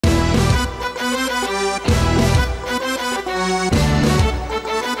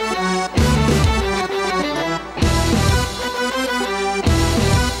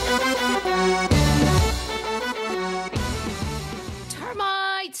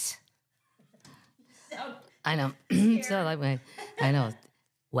I know. So like I know.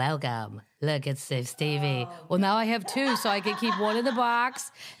 Welcome. Look, it's Stevie. Well, now I have two, so I can keep one in the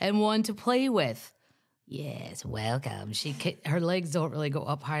box and one to play with. Yes, welcome. Her legs don't really go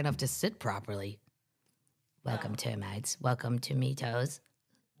up high enough to sit properly. Welcome, termites. Welcome to Mitos.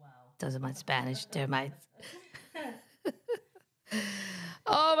 Wow. Those are my Spanish termites.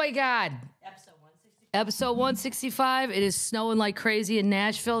 Oh, my God. Episode 165. It is snowing like crazy in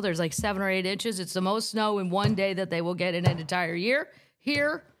Nashville. There's like 7 or 8 inches. It's the most snow in one day that they will get in an entire year.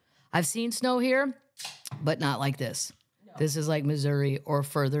 Here, I've seen snow here, but not like this. No. This is like Missouri or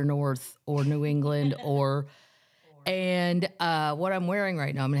further north or New England and what I'm wearing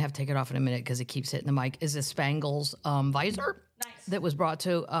right now, I'm going to have to take it off in a minute because it keeps hitting the mic, is a Spangles visor that was brought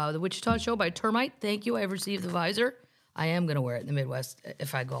to the Wichita show by Termite. Thank you. I received the visor. I am going to wear it in the Midwest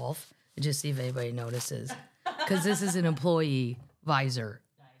if I golf and just see if anybody notices because this is an employee visor.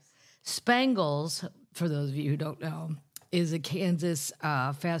 Nice. Spangles, for those of you who don't know, is a Kansas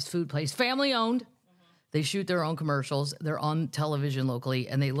fast food place, family owned. Mm-hmm. They shoot their own commercials. They're on television locally,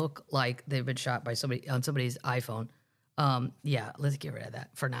 and they look like they've been shot by somebody on somebody's iPhone. Yeah, let's get rid of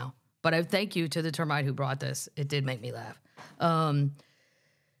that for now. But I thank you to the termite who brought this. It did make me laugh.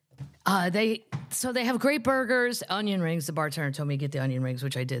 They have great burgers, onion rings. The bartender told me to get the onion rings,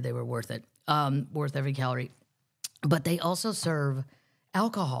 which I did. They were worth it, worth every calorie. But they also serve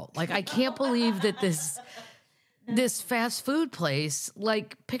alcohol. Like I can't believe that this fast food place,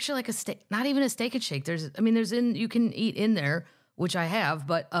 like picture like a steak, not even a Steak and Shake. You can eat in there, which I have,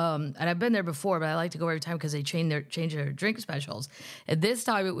 but and I've been there before, but I like to go every time because they change their drink specials. And this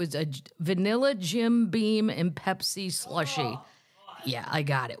time it was a vanilla Jim Beam and Pepsi slushy. Yeah, I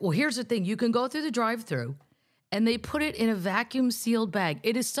got it. Well, here's the thing: you can go through the drive-thru, and they put it in a vacuum sealed bag.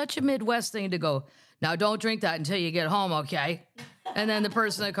 It is such a Midwest thing to go. Now, don't drink that until you get home, okay? And then the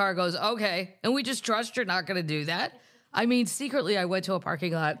person in the car goes, okay. And we just trust you're not going to do that. I mean, secretly, I went to a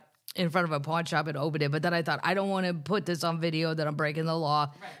parking lot in front of a pawn shop and opened it. But then I thought, I don't want to put this on video that I'm breaking the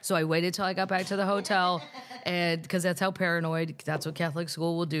law. Right. So I waited till I got back to the hotel. And because that's how paranoid, that's what Catholic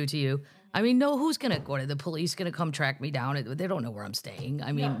school will do to you. I mean, no, who's going to go to the police going to come track me down? They don't know where I'm staying.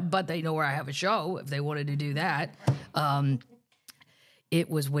 I mean, but they know where I have a show if they wanted to do that. It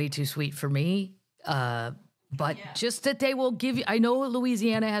was way too sweet for me. But just that they will give you, I know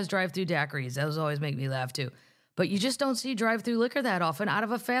Louisiana has drive-thru daiquiris. Those always make me laugh too. But you just don't see drive-thru liquor that often out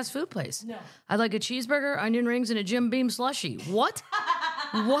of a fast food place. No. I'd like a cheeseburger, onion rings, and a Jim Beam slushie. What?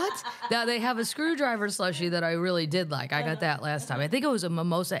 What? Now they have a screwdriver slushie that I really did like. I got that last time. I think it was a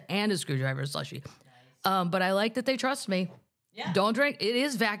mimosa and a screwdriver slushie. Nice. But I like that they trust me. Yeah. Don't drink. It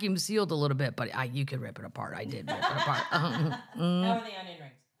is vacuum sealed a little bit, but you could rip it apart. I did rip it apart. How are the onion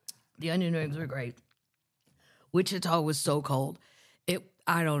rings? The onion rings were great. Wichita was so cold.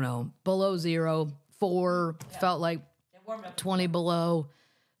 I don't know, below 0, 4, felt like 20 below.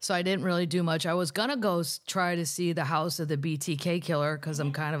 So I didn't really do much. I was going to go try to see the house of the BTK killer because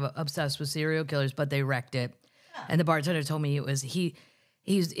I'm kind of obsessed with serial killers, but they wrecked it. Yeah. And the bartender told me it was,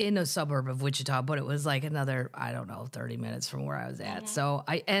 he's in a suburb of Wichita, but it was like another, 30 minutes from where I was at. Mm-hmm. So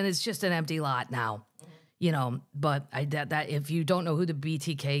and it's just an empty lot now, but that if you don't know who the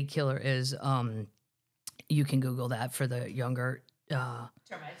BTK killer is, you can Google that for the younger,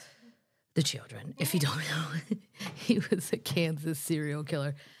 termites. The children. If you don't know, he was a Kansas serial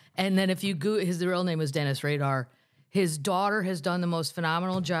killer. And then if you the real name was Dennis Radar. His daughter has done the most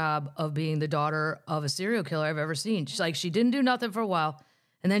phenomenal job of being the daughter of a serial killer I've ever seen. She didn't do nothing for a while.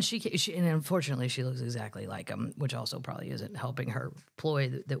 And then she and unfortunately, she looks exactly like him, which also probably isn't helping her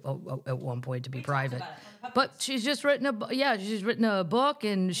ploy at one point to be private. But she's just written a book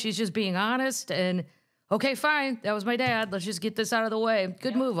and she's just being honest and okay, fine. That was my dad. Let's just get this out of the way.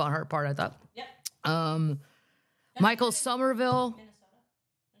 Good move on her part, I thought. Yep. Michael Somerville. Minnesota?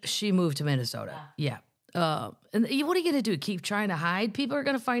 She moved to Minnesota. Yeah. And what are you going to do? Keep trying to hide? People are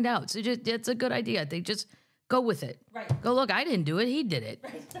going to find out. So it's a good idea. They just go with it. Right. Go, look, I didn't do it. He did it.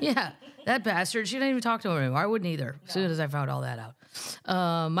 Right. Yeah. That bastard. She didn't even talk to him anymore. I wouldn't either. As soon as I found all that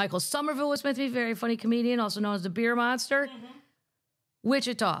out. Michael Somerville was meant to be a very funny comedian, also known as the Beer Monster. Mm-hmm.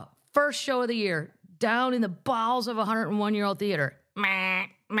 Wichita. First show of the year. Down in the bowels of a 101-year-old theater.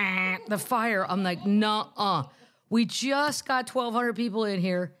 The fire. I'm like, nuh-uh. We just got 1,200 people in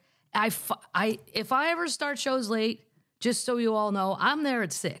here. If I ever start shows late, just so you all know, I'm there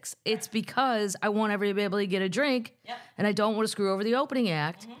at 6. It's because I want everybody to be able to get a drink, and I don't want to screw over the opening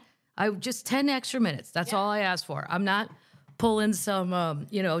act. Mm-hmm. I just 10 extra minutes. That's all I asked for. I'm not pulling some,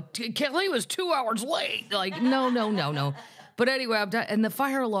 Kathleen was 2 hours late. Like, no. But anyway, I'm done. And the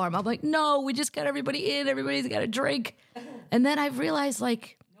fire alarm, I'm like, no, we just got everybody in. Everybody's got a drink. And then I realized,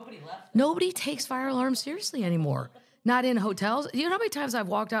 like, Nobody takes fire alarms seriously anymore. Not in hotels. You know how many times I've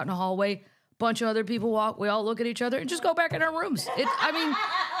walked out in a hallway, bunch of other people walk, we all look at each other and just go back in our rooms.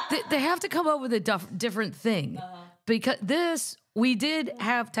 They have to come up with a different thing. Because we did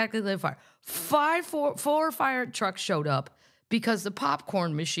have technically a fire. Four fire trucks showed up because the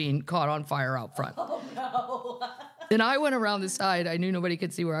popcorn machine caught on fire out front. Oh, no. And I went around the side. I knew nobody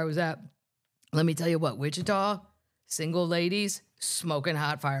could see where I was at. Let me tell you what, Wichita, single ladies, smoking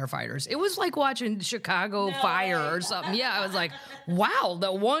hot firefighters. It was like watching Chicago Fire or something. Yeah, I was like, wow,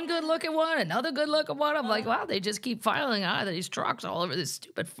 the one good-looking one, another good-looking one. I'm like, wow, they just keep filing out of these trucks all over this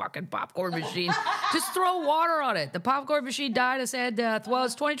stupid fucking popcorn machine. Just throw water on it. The popcorn machine died a sad death. Well,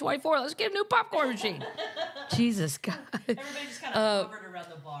 it's 2024. Let's get a new popcorn machine. Jesus God. Everybody just kind of hovered around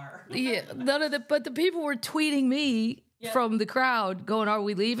the bar. Yeah, but the people were tweeting me from the crowd going, are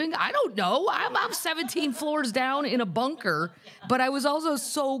we leaving? I don't know. I'm 17 floors down in a bunker, but I was also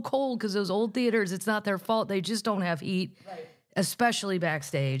so cold because those old theaters, it's not their fault. They just don't have heat, especially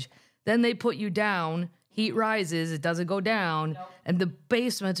backstage. Then they put you down. Heat rises. It doesn't go down. And the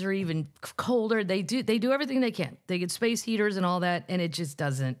basements are even colder. They do everything they can. They get space heaters and all that, and it just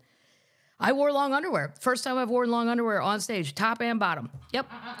doesn't. I wore long underwear. First time I've worn long underwear on stage, top and bottom.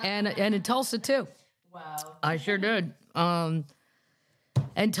 Yep. And in Tulsa, too. Wow. I sure did. And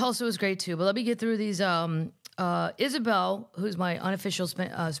Tulsa was great too. But let me get through these. Isabel, who's my unofficial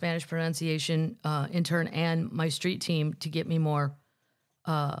Spanish pronunciation intern, and my street team to get me more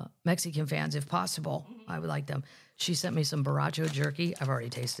Mexican fans if possible. I would like them. She sent me some borracho jerky. I've already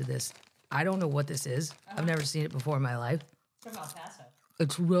tasted this. I don't know what this is. I've never seen it before in my life. It's from El Paso.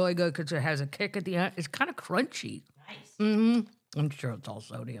 It's really good because it has a kick at the end. It's kind of crunchy. Nice. Mm-hmm. I'm sure it's all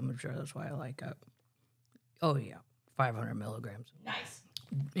sodium. I'm sure that's why I like it. Oh, yeah. 500 milligrams. Nice.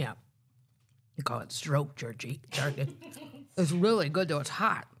 Yeah. You call it stroke jerky. It's really good, though. It's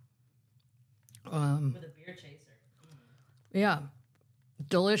hot. With a beer chaser. Yeah.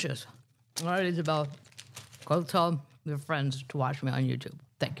 Delicious. All right, Isabel. Go tell your friends to watch me on YouTube.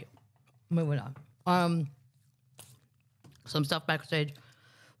 Thank you. Moving on. Some stuff backstage.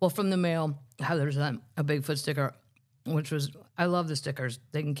 Well, from the mail, there's a Bigfoot sticker, which was, I love the stickers.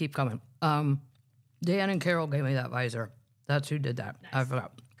 They can keep coming. Dan and Carol gave me that visor. That's who did that. Nice. I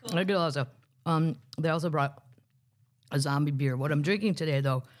forgot. Cool. I did also. They also brought a zombie beer. What I'm drinking today,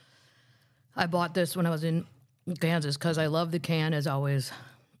 though, I bought this when I was in Kansas because I love the can, as always.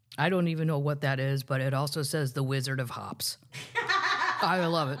 I don't even know what that is, but it also says the Wizard of Hops. I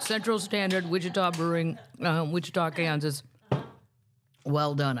love it. Central Standard, Wichita Brewing, Wichita, Kansas.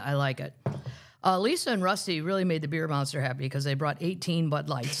 Well done. I like it. Lisa and Rusty really made the beer monster happy because they brought 18 Bud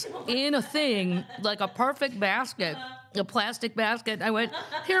Lights in a thing, like a perfect basket, a plastic basket. I went,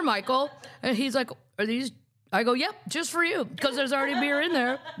 here, Michael. And he's like, are these? I go, yep, just for you, because there's already beer in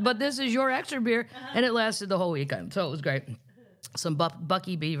there, but this is your extra beer. And it lasted the whole weekend, so it was great. Some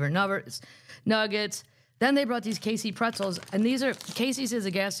Bucky Beaver nuggets. Then they brought these Casey pretzels, and these are, Casey's is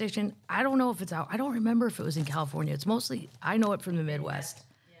a gas station. I don't know if it's out. I don't remember if it was in California. It's mostly, I know it from the Midwest.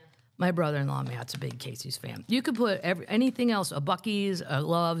 My brother-in-law, Matt's a big Casey's fan. You could put anything else, a Buc-ee's, a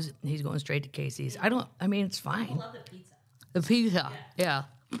Love's, he's going straight to Casey's. It's fine. I love the pizza. The pizza, yeah.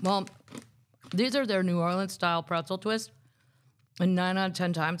 Well, these are their New Orleans-style pretzel twists. And 9 out of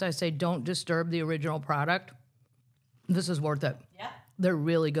 10 times, I say don't disturb the original product. This is worth it. Yeah. They're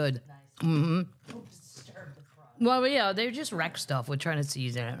really good. Nice. Mm-hmm. Don't disturb the product. Well, yeah, they just wreck stuff with trying to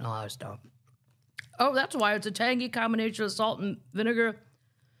season it and all that stuff. Oh, that's why it's a tangy combination of salt and vinegar,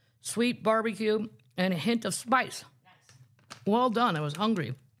 sweet barbecue, and a hint of spice. Nice. Well done. I was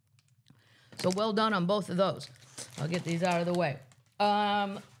hungry. So well done on both of those. I'll get these out of the way.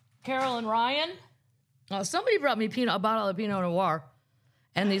 Carol and Ryan. Somebody brought me a bottle of Pinot Noir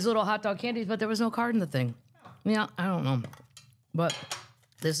and these little hot dog candies, but there was no card in the thing. Yeah, I don't know. But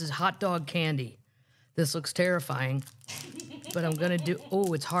this is hot dog candy. This looks terrifying, but I'm going to do...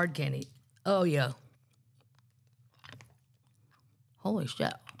 Oh, it's hard candy. Oh, yeah. Holy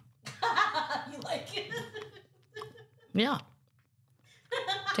shit. You like it? Yeah.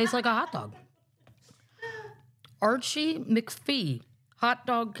 Tastes like a hot dog. Archie McPhee hot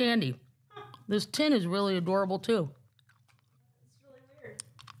dog candy. This tin is really adorable, too. It's really weird.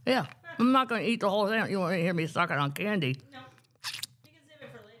 Yeah. I'm not going to eat the whole thing. You won't hear me sucking on candy. No. You can save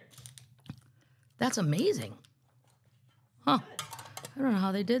it for later. That's amazing. Huh. I don't know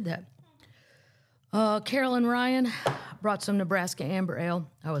how they did that. Carol and Ryan brought some Nebraska Amber Ale.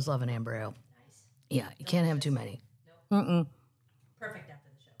 I always love an Amber Ale. Nice. Yeah, you can't have too many. Nope. Perfect after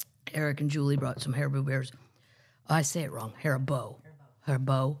the show. Eric and Julie brought some Haribo beers. I say it wrong. Haribo.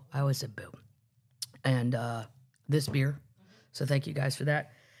 I always said boo. And this beer. So thank you guys for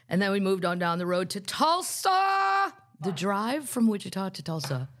that. And then we moved on down the road to Tulsa. The drive from Wichita to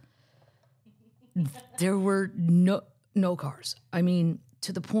Tulsa, there were no cars. I mean,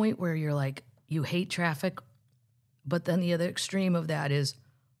 to the point where you're like, you hate traffic, but then the other extreme of that is,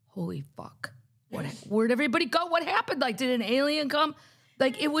 holy fuck. Where'd everybody go? What happened? Like, did an alien come?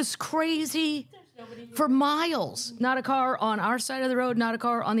 Like, it was crazy for miles. Not a car on our side of the road, not a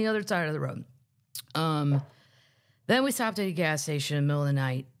car on the other side of the road. Then we stopped at a gas station in the middle of the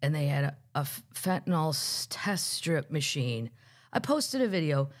night, and they had a fentanyl test strip machine. I posted a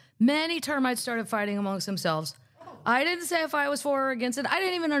video. Many termites started fighting amongst themselves. I didn't say if I was for or against it. I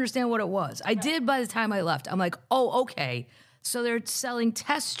didn't even understand what it was. I did by the time I left. I'm like, oh, okay. So they're selling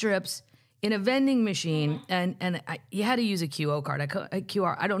test strips in a vending machine, and you had to use a QR card.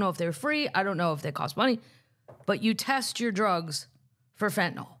 I don't know if they're free. I don't know if they cost money, but you test your drugs for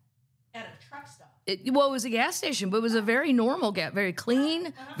fentanyl. At a truck stop. It was a gas station, but it was a very normal gas, very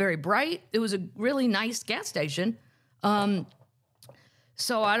clean, very bright. It was a really nice gas station.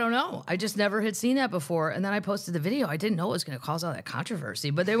 So I don't know. I just never had seen that before. And then I posted the video. I didn't know it was going to cause all that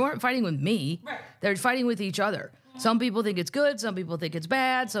controversy, but they weren't fighting with me. Right. They're fighting with each other. Some people think it's good. Some people think it's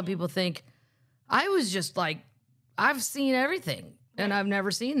bad. Some people think... I was just like, I've seen everything, and I've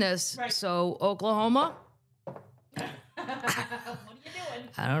never seen this. Right. So, Oklahoma... What are you doing?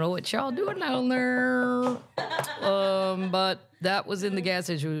 I don't know what y'all doing down there. But that was in the gas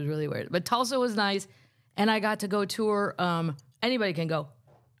station. It was really weird. But Tulsa was nice, and I got to go tour. Anybody can go.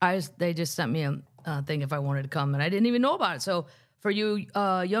 They just sent me a thing if I wanted to come, and I didn't even know about it. So for you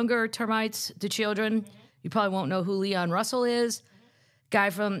younger termites to children, you probably won't know who Leon Russell is.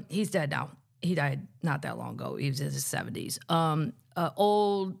 Guy he's dead now. He died not that long ago. He was in his 70s.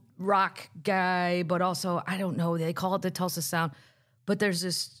 Old rock guy, but also, I don't know, they call it the Tulsa Sound. But there's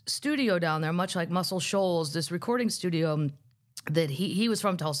this studio down there, much like Muscle Shoals, this recording studio that he was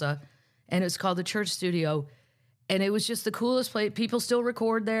from Tulsa, and it's called the Church Studio. And it was just the coolest place. People still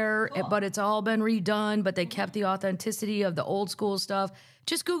record there, but it's all been redone, but they kept the authenticity of the old school stuff.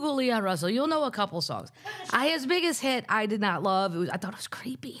 Just Google Leon Russell. You'll know a couple songs. His biggest hit, I did not love. I thought it was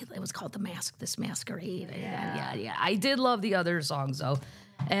creepy. It was called This Masquerade. Yeah. I did love the other songs, though.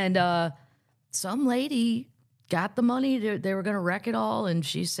 And some lady got the money. They were going to wreck it all, and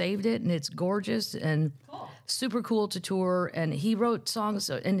she saved it, and it's gorgeous and super cool to tour. And he wrote songs,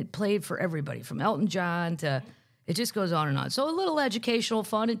 and it played for everybody, from Elton John to... It just goes on and on. So a little educational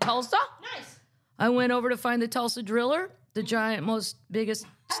fun in Tulsa. Nice. I went over to find the Tulsa Driller, the giant, biggest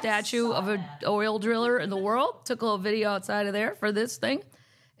statue of an oil driller in the world. Took a little video outside of there for this thing.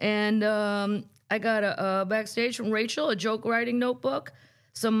 And I got a backstage from Rachel, a joke writing notebook,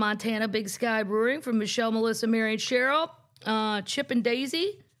 some Montana Big Sky Brewing from Michelle, Melissa, Mary, and Cheryl, Chip and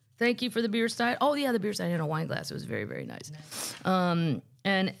Daisy. Thank you for the beer stein. Oh, yeah, the beer stein in a wine glass. It was very, very nice. And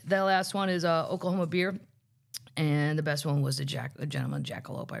the last one is Oklahoma beer. And the best one was the Gentleman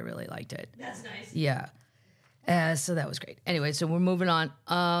Jackalope. I really liked it. That's nice. Yeah. So that was great. Anyway, so we're moving on.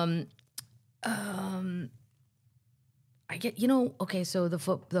 I get, okay, so the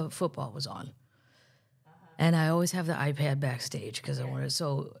football was on. And I always have the iPad backstage because I wanted,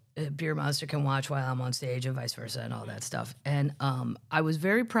 so Beer Monster can watch while I'm on stage and vice versa and all that stuff. And I was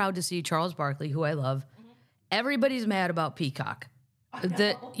very proud to see Charles Barkley, who I love. Everybody's mad about Peacock.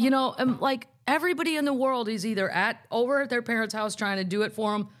 Like, everybody in the world is either over at their parents' house trying to do it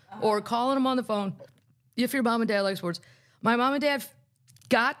for them or calling them on the phone if your mom and dad like sports. My mom and dad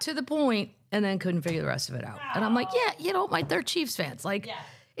got to the point and then couldn't figure the rest of it out. And I'm like, yeah, they're Chiefs fans. Like,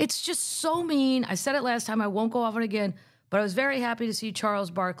 it's just so mean. I said it last time. I won't go off on it again. But I was very happy to see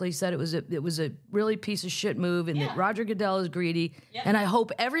Charles Barkley said it was a really piece of shit move and that Roger Goodell is greedy. Yep. And I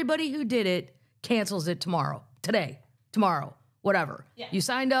hope everybody who did it cancels it today, tomorrow, whatever. Yeah. You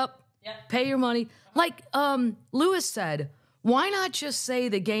signed up. Yep. Pay your money. Like Lewis said, why not just say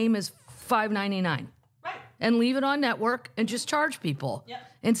the game is $5.99? Right. And leave it on network and just charge people. Yep.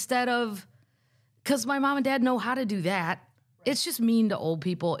 Instead of, because my mom and dad know how to do that. Right. It's just mean to old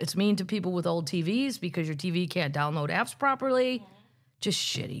people. It's mean to people with old TVs because your TV can't download apps properly. Mm-hmm. Just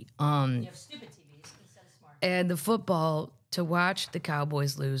shitty. You have stupid TVs instead of smart. And the football, to watch the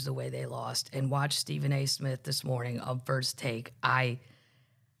Cowboys lose the way they lost and watch Stephen A. Smith this morning on First Take,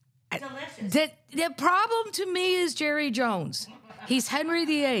 Delicious. The problem to me is Jerry Jones. He's Henry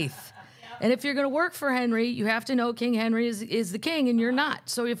VIII. And if you're going to work for Henry, you have to know King Henry is the king, and you're not.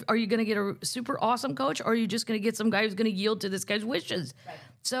 So are you going to get a super awesome coach, or are you just going to get some guy who's going to yield to this guy's wishes? Right.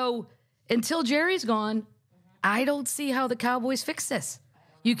 So until Jerry's gone, I don't see how the Cowboys fix this.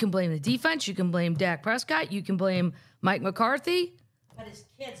 You can blame the defense. You can blame Dak Prescott. You can blame Mike McCarthy. But his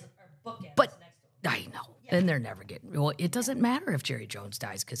kids are bookends but next to him. I know. And they're never getting. Well, it doesn't matter if Jerry Jones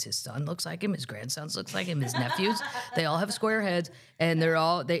dies because his son looks like him, his grandsons looks like him, his nephews. They all have square heads, and they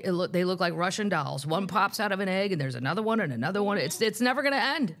look like Russian dolls. One pops out of an egg, and there's another one and another one. It's never gonna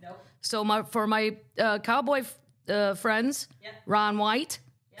end. Nope. So for my cowboy friends, Ron White,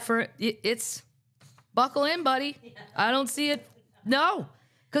 it's buckle in, buddy. I don't see it. No,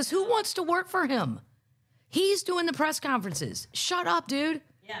 because who wants to work for him? He's doing the press conferences. Shut up, dude.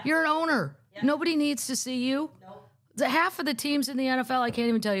 Yeah. You're an owner. Yep. Nobody needs to see you. Nope. Half of the teams in the NFL, I can't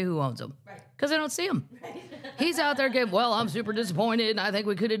even tell you who owns them. Right. Because I don't see them. Right. He's out there getting, well, I'm super disappointed, and I think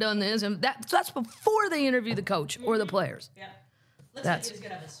we could have done this. And that's before they interview the coach or the players. Yeah. Looks like he was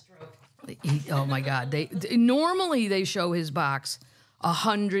going to have a stroke. Oh, my God. Normally, they show his box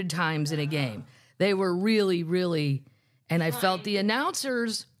 100 times in a game. They were really, really, and I felt the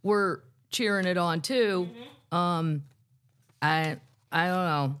announcers were cheering it on, too. I don't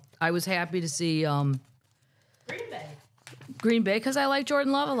know. I was happy to see Green Bay because I like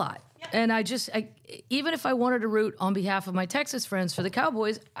Jordan Love a lot. Yep. And even if I wanted to root on behalf of my Texas friends for the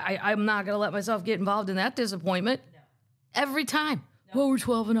Cowboys, I'm not going to let myself get involved in that disappointment. No. Every time. No. Well, we're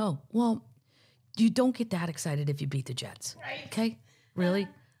 12-0. Well, you don't get that excited if you beat the Jets. Right. Okay? Really?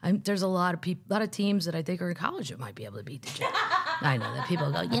 There's a lot of teams that I think are in college that might be able to beat the Jets. I know that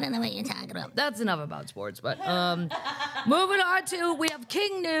people go, you don't know what you're talking about. That's enough about sports. But moving on to, we have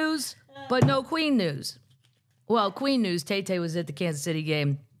King news, but no Queen news. Well, Queen news, Tay-Tay was at the Kansas City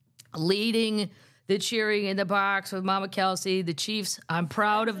game, leading the cheering in the box with Mama Kelce, the Chiefs. I'm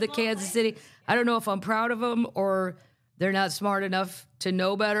proud of the Kansas City. I don't know if I'm proud of them or they're not smart enough to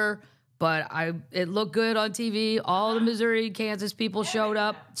know better. But it looked good on TV. All the Missouri, Kansas people showed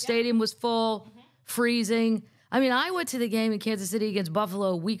up. Stadium was full, freezing. I mean, I went to the game in Kansas City against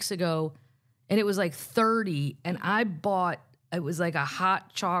Buffalo weeks ago, and it was like 30, and I bought, it was like a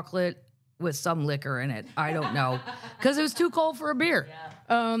hot chocolate with some liquor in it. I don't know. Because it was too cold for a beer.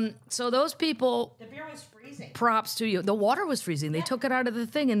 Yeah. So those people... The beer was freezing. Props to you. The water was freezing. They took it out of the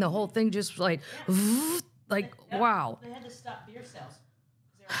thing, and the whole thing just wow. They had to stop beer sales.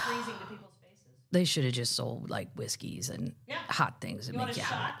 They were freezing to people's faces. They should have just sold like whiskeys and hot things and make you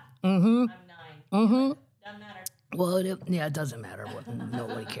hot. Mm-hmm. I'm 9. Mm-hmm. Doesn't matter. Well, it doesn't matter.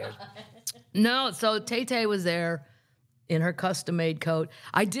 Nobody cares. No, so Tay-Tay was there in her custom-made coat.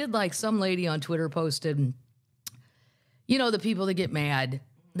 I did like some lady on Twitter posted, the people that get mad.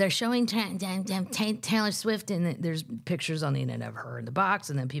 They're showing Taylor Swift, and there's pictures on the internet of her in the box,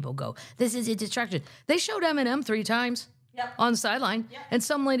 and then people go, this is a distraction. They showed Eminem 3 times. Yep. On the sideline, and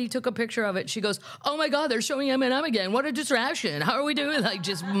some lady took a picture of it. She goes, "Oh my God, they're showing Eminem again! What a distraction! How are we doing?" Like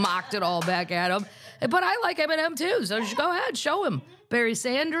just mocked it all back at him. But I like Eminem too, so just go ahead, show him. Barry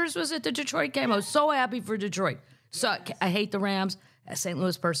Sanders was at the Detroit game. I was so happy for Detroit. So I hate the Rams. As a St.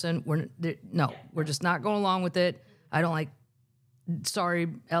 Louis person, we're just not going along with it. I don't like. Sorry,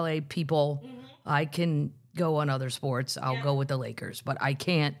 LA people. I can go on other sports. I'll go with the Lakers, but I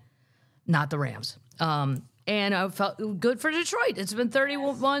can't. Not the Rams. And I felt good for Detroit. It's been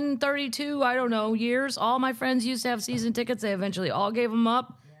 31, 32, I don't know, years. All my friends used to have season tickets. They eventually all gave them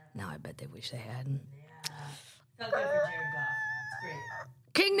up. Now I bet they wish they hadn't. Yeah. Felt good for Jared Goff. It's great.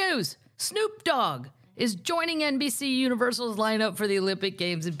 King news. Snoop Dogg is joining NBC Universal's lineup for the Olympic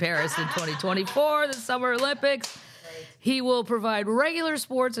Games in Paris in 2024, the Summer Olympics. Right. He will provide regular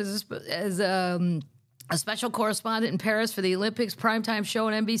sports as a special correspondent in Paris for the Olympics, primetime show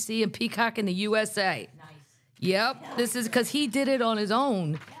on NBC, and Peacock in the USA. Yep, this is because he did it on his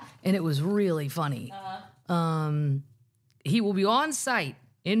own, and it was really funny. He will be on site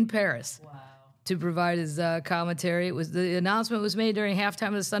in Paris to provide his commentary. The announcement was made during halftime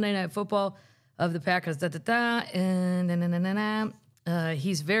of the Sunday Night Football of the Packers.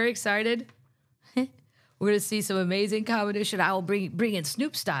 He's very excited. We're going to see some amazing competition. I will bring in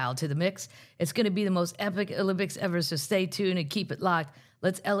Snoop style to the mix. It's going to be the most epic Olympics ever, so stay tuned and keep it locked.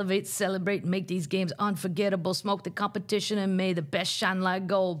 Let's elevate, celebrate, and make these games unforgettable. Smoke the competition, and may the best shine like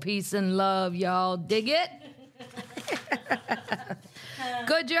gold. Peace and love, y'all. Dig it?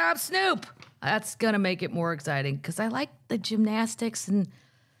 Good job, Snoop. That's going to make it more exciting because I like the gymnastics and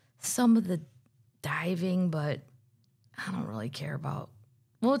some of the diving, but I don't really care about...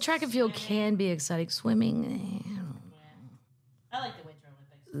 Well, track and field can be exciting. Swimming, I like the Winter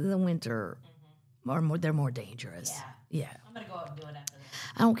Olympics. The winter, they're more dangerous. Yeah. I'm going to go out and do it after this.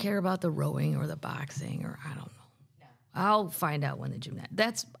 I don't care about the rowing or the boxing or I don't know. No. I'll find out when the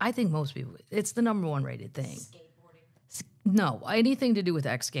gymnastics. I think most people, it's the number 1 rated thing. No, anything to do with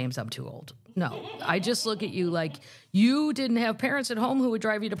X Games, I'm too old. No, I just look at you like you didn't have parents at home who would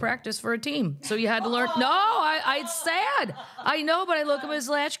drive you to practice for a team. So you had to learn. No, it's sad. I know, but I look at them as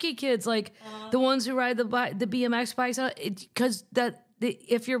latchkey kids, like the ones who ride the BMX bikes. Because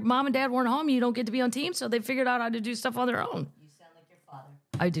if your mom and dad weren't home, you don't get to be on teams. So they figured out how to do stuff on their own. You sound like your father.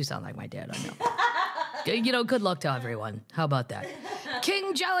 I do sound like my dad, I know. Good luck to everyone. How about that?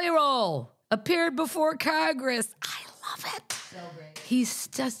 King Jelly Roll appeared before Congress. I love it. So great. He's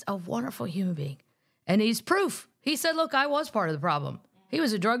just a wonderful human being. And he's proof. He said, look, I was part of the problem. He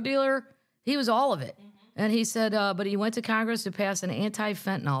was a drug dealer. He was all of it. And he said, but he went to Congress to pass an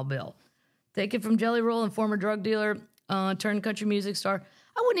anti-fentanyl bill. Take it from Jelly Roll and former drug dealer, turned country music star.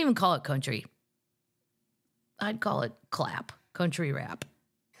 I wouldn't even call it country. I'd call it clap. Country rap.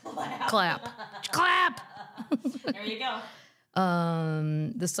 Clap. There you go.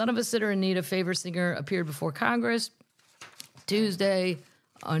 The son of a sitter in need of favor singer appeared before Congress Thursday,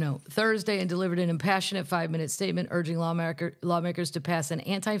 and delivered an impassionate 5-minute statement urging lawmakers to pass an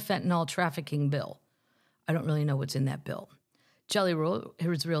anti-fentanyl trafficking bill. I don't really know what's in that bill. Jelly Roll,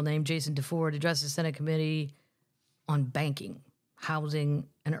 his real name, Jason DeFord, addressed the Senate Committee on Banking, Housing,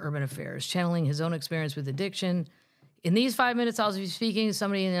 and Urban Affairs, channeling his own experience with addiction. In these 5 minutes I'll be speaking,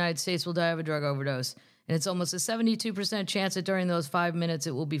 somebody in the United States will die of a drug overdose. And it's almost a 72% chance that during those 5 minutes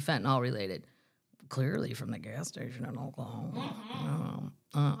it will be fentanyl related. Clearly from the gas station in Oklahoma.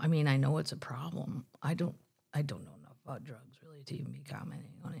 I mean, I know it's a problem. I don't know enough about drugs really to even be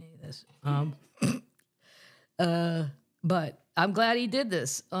commenting on any of this. But I'm glad he did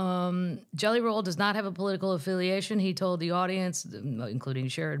this. Jelly Roll does not have a political affiliation. He told the audience, including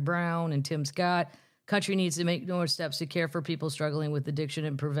Sherrod Brown and Tim Scott, country needs to make more steps to care for people struggling with addiction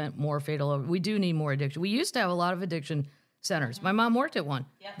and prevent more fatal. We do need more addiction. We used to have a lot of addiction centers. My mom worked at one.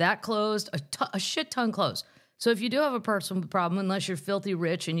 Yep. That closed. A shit ton closed. So if you do have a personal problem, unless you're filthy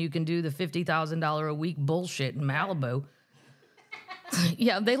rich and you can do the $50,000 a week bullshit in Malibu,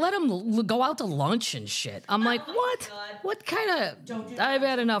 yeah, they let them go out to lunch and shit. I'm like, what? God. What kind of... I've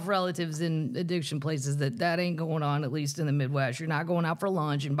had enough relatives in addiction places that ain't going on, at least in the Midwest. You're not going out for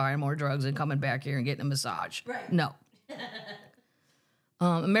lunch and buying more drugs and coming back here and getting a massage. Right. No.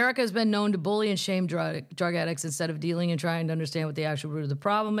 America has been known to bully and shame drug addicts instead of dealing and trying to understand what the actual root of the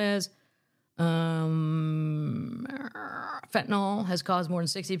problem is. Fentanyl has caused more than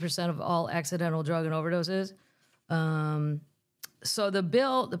 60% of all accidental drug and overdoses. So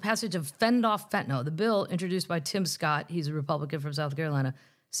the passage of Fend Off Fentanyl, the bill introduced by Tim Scott, he's a Republican from South Carolina,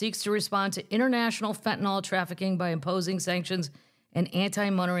 seeks to respond to international fentanyl trafficking by imposing sanctions and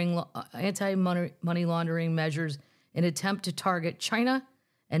anti-money laundering measures in an attempt to target China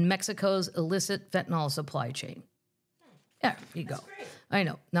and Mexico's illicit fentanyl supply chain. There you go. Great. I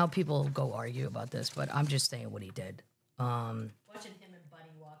know. Now people go argue about this, but I'm just saying what he did. Watching him and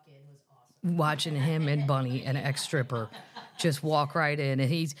Bunny walk in was awesome. Watching him and Bunny, an ex-stripper, just walk right in, and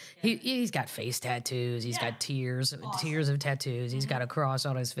he's got face tattoos. He's got tears of tattoos. He's got a cross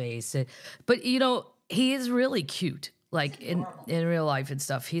on his face. But he is really cute, like in real life and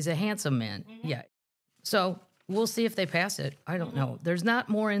stuff. He's a handsome man. Mm-hmm. Yeah. So we'll see if they pass it. I don't know. There's not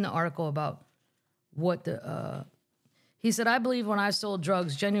more in the article about what the. He said, I believe when I sold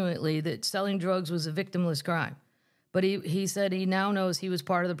drugs genuinely that selling drugs was a victimless crime. But he said he now knows he was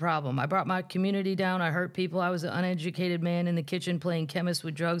part of the problem. I brought my community down. I hurt people. I was an uneducated man in the kitchen playing chemist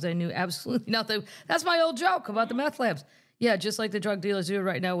with drugs. I knew absolutely nothing. That's my old joke about the meth labs. Yeah, just like the drug dealers do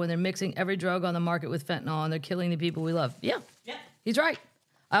right now when they're mixing every drug on the market with fentanyl and they're killing the people we love. Yeah, he's right.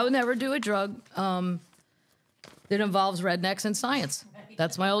 I would never do a drug that involves rednecks and science.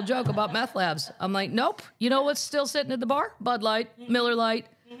 That's my old joke about meth labs. I'm like, nope. You know what's still sitting at the bar? Bud Light, Miller Lite,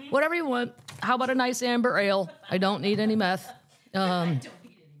 whatever you want. How about a nice amber ale? I don't need any meth. I don't need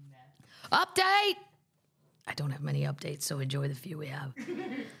any meth. Update! I don't have many updates, so enjoy the few we have.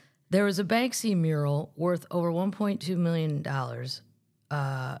 There was a Banksy mural worth over $1.2 million,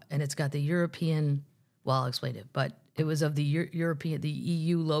 and it's got the European, well, I'll explain it, but it was of the European, the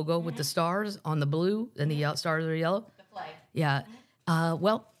EU logo with the stars on the blue, and the stars are yellow. The flag. Yeah.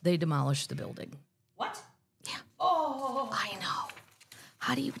 Well, they demolished the building. What? Yeah. Oh. I know.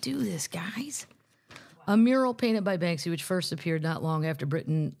 How do you do this, guys? A mural painted by Banksy, which first appeared not long after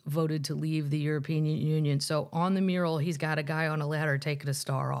Britain voted to leave the European Union. So on the mural, he's got a guy on a ladder taking a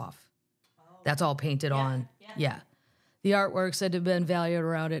star off. Oh. That's all painted on. Yeah. The artwork said to have been valued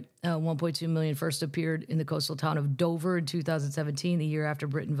around at $1.2 million. First appeared in the coastal town of Dover in 2017, the year after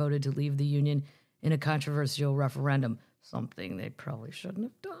Britain voted to leave the Union in a controversial referendum. Something they probably shouldn't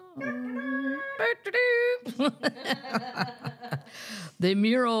have done. The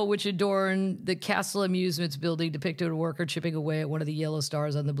mural, which adorned the Castle Amusements building, depicted a worker chipping away at one of the yellow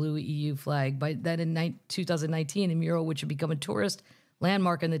stars on the blue EU flag. By then, in 2019, the mural, which had become a tourist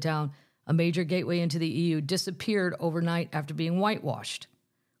landmark in the town, a major gateway into the EU, disappeared overnight after being whitewashed.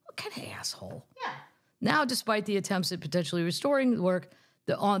 What kind of asshole? Yeah. Now, despite the attempts at potentially restoring the work,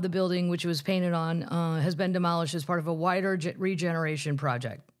 the building, which it was painted on, has been demolished as part of a wider regeneration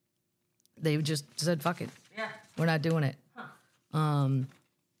project. They just said, fuck it. Yeah. We're not doing it. Huh.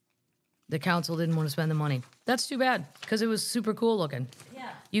 The council didn't want to spend the money. That's too bad, because it was super cool looking. Yeah.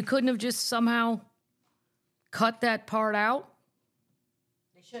 You couldn't have just somehow cut that part out?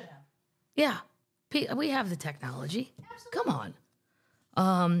 They should have. Yeah. We have the technology. Absolutely. Come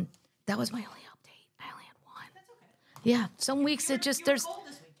on. That was my only update. I only had one. That's okay. Yeah. Some weeks You there's were cold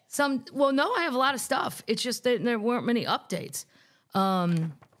this weekend. some, well, no, I have a lot of stuff. It's just that there weren't many updates.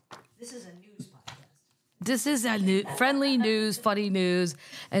 This is a news podcast. This is a friendly news, funny news,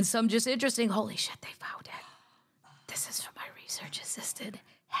 and some just interesting. Holy shit, they found it. This is from my research assistant,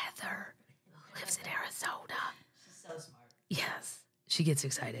 Heather, who lives in Arizona. She's so smart. Yes. She gets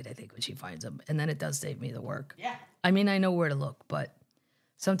excited, I think, when she finds them. And then it does save me the work. Yeah. I mean, I know where to look, but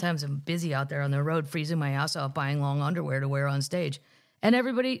sometimes I'm busy out there on the road, freezing my ass off, buying long underwear to wear on stage. And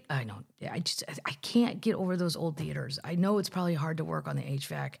everybody, I know, I can't get over those old theaters. I know it's probably hard to work on the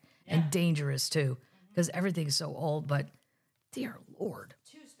HVAC and dangerous too, because everything's so old, but dear Lord.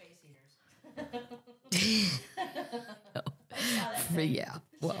 2 space heaters. Yeah,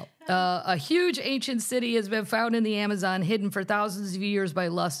 well, a huge ancient city has been found in the Amazon, hidden for thousands of years by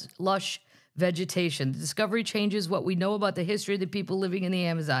lush vegetation. The discovery changes what we know about the history of the people living in the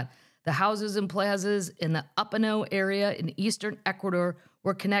Amazon. The houses and plazas in the Apano area in eastern Ecuador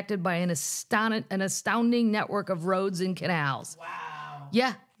were connected by an astounding network of roads and canals. Wow.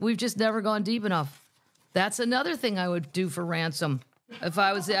 Yeah, we've just never gone deep enough. That's another thing I would do for ransom. If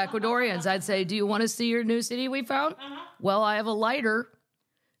I was the Ecuadorians, I'd say, do you want to see your new city we found? Well, I have a lighter,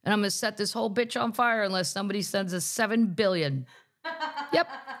 and I'm going to set this whole bitch on fire unless somebody sends us $7 billion. Yep.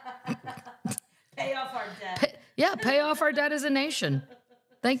 Pay off our debt. Pay off our debt as a nation.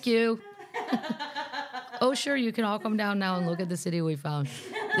 Thank you. Oh, sure, you can all come down now and look at the city we found.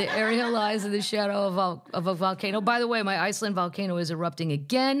 The area lies in the shadow of a volcano. By the way, my Iceland volcano is erupting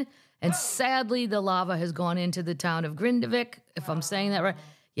again, and sadly, the lava has gone into the town of Grindavik, if I'm saying that right.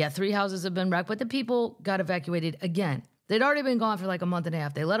 Yeah, 3 houses have been wrecked, but the people got evacuated again. They'd already been gone for like a month and a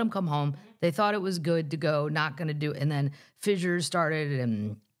half. They let them come home. They thought it was good to go, not going to do it. And then fissures started,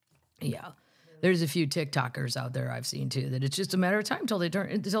 and yeah. There's a few TikTokers out there I've seen too that it's just a matter of time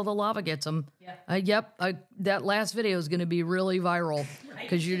until the lava gets them. Yeah. That last video is going to be really viral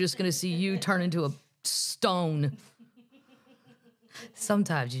because you're just going to see you turn into a stone.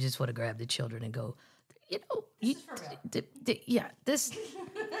 Sometimes you just want to grab the children and go, This is for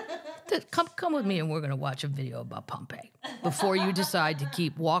real. Come with me and we're going to watch a video about Pompeii before you decide to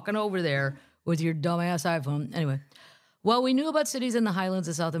keep walking over there with your dumbass iPhone. Anyway. Well, we knew about cities in the highlands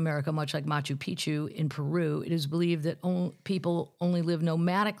of South America, much like Machu Picchu in Peru. It is believed that people only live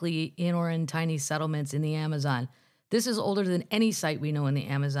nomadically in or in tiny settlements in the Amazon. This is older than any site we know in the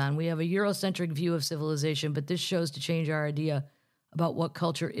Amazon. We have a Eurocentric view of civilization, but this shows to change our idea about what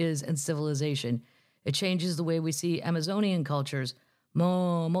culture is and civilization. It changes the way we see Amazonian cultures.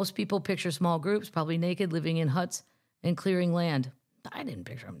 Most people picture small groups, probably naked, living in huts and clearing land. I didn't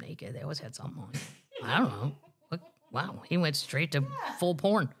picture them naked. They always had something on. I don't know. Wow, he went straight to full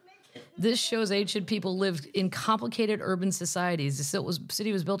porn. This shows ancient people lived in complicated urban societies. The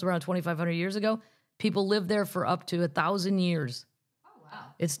city was built around 2,500 years ago. People lived there for up to 1,000 years. Oh,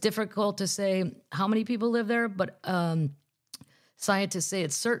 wow. It's difficult to say how many people live there, but scientists say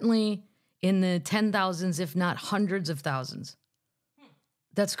it's certainly in the 10,000s, if not hundreds of thousands.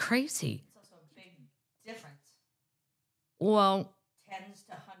 That's crazy. It's also a big difference. Well, Tens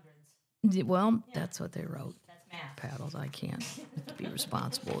to hundreds. well, that's what they wrote. Math. Paddles, I can't be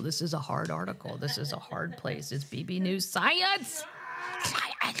responsible. This is a hard article. This is a hard place. It's BB News Science.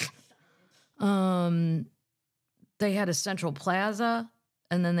 They had a central plaza,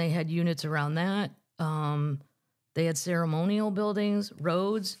 and then they had units around that. They had ceremonial buildings,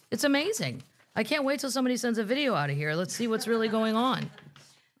 roads. It's amazing. I can't wait till somebody sends a video out of here. Let's see what's really going on.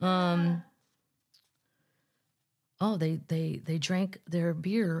 They drank, their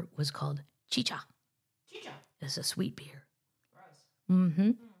beer was called chicha. Chicha. It's a sweet beer. Gross.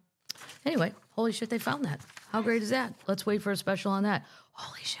 Mm-hmm. Anyway, holy shit, they found that. How great is that? Let's wait for a special on that.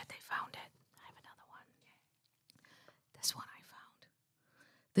 Holy shit, they found it. I have another one. This one I found.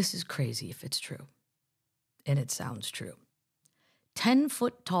 This is crazy if it's true. And it sounds true.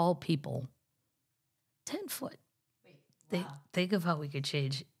 10-foot tall people. 10 foot. Wait, Think of how we could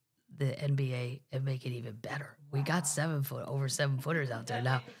change the NBA and make it even better. We got over 7 footers out there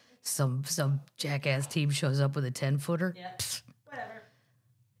now. Some jackass team shows up with a 10-footer. Yeah. Whatever.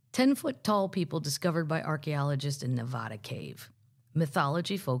 10-foot tall people discovered by archaeologists in Nevada cave.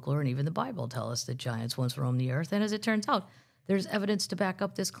 Mythology, folklore, and even the Bible tell us that giants once roamed the earth, and as it turns out, there's evidence to back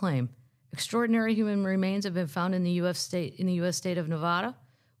up this claim. Extraordinary human remains have been found in the U.S. state of Nevada,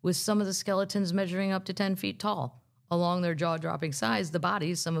 with some of the skeletons measuring up to 10 feet tall. Along their jaw-dropping size, the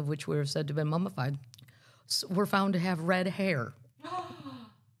bodies, some of which were said to have been mummified, were found to have red hair. Wow,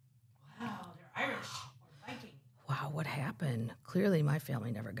 they're Irish or Viking. Wow, what happened? Clearly, my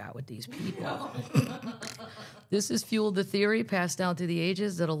family never got with these people. This has fueled the theory passed down through the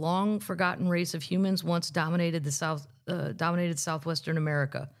ages that a long-forgotten race of humans once dominated southwestern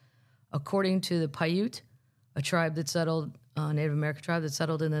America. According to the Paiute, a tribe that settled, Native American tribe that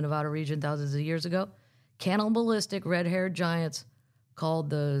settled in the Nevada region thousands of years ago, cannibalistic red-haired giants called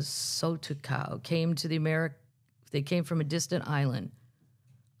the Sotukau came to the America. They came from a distant island.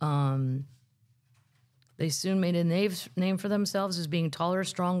 They soon made a name for themselves as being taller,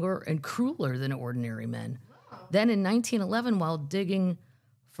 stronger, and crueler than ordinary men. Then in 1911, while digging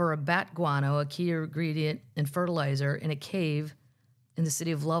for a bat guano, a key ingredient in fertilizer, in a cave in the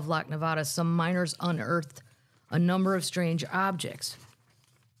city of Lovelock, Nevada, some miners unearthed a number of strange objects.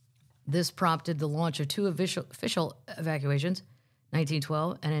 This prompted the launch of 2 official evacuations,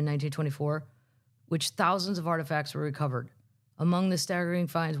 1912 and in 1924, which thousands of artifacts were recovered. Among the staggering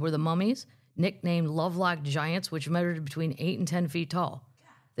finds were the mummies, nicknamed Lovelock giants, which measured between 8 and 10 feet tall.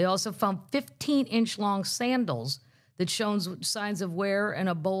 They also found 15-inch-long sandals that showed signs of wear and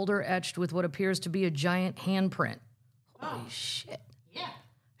a boulder etched with what appears to be a giant handprint. Holy shit. Yeah.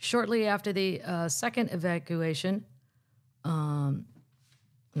 Shortly after the second evacuation,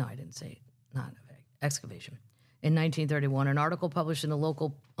 no, I didn't say excavation. In 1931, an article published in the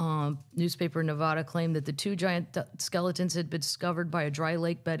local newspaper in Nevada claimed that the 2 giant skeletons had been discovered by a dry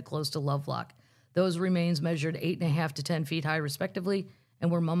lake bed close to Lovelock. Those remains measured 8.5 to 10 feet high, respectively, and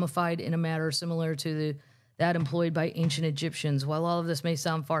were mummified in a manner similar to that employed by ancient Egyptians. While all of this may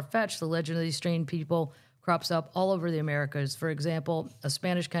sound far-fetched, the legend of these strange people crops up all over the Americas. For example, a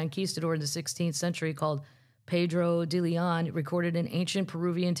Spanish conquistador in the 16th century called Pedro de Leon recorded an ancient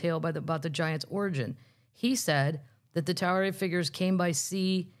Peruvian tale about the giant's origin. He said that the towering figures came by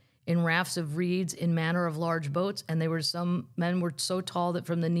sea in rafts of reeds in manner of large boats, and some men were so tall that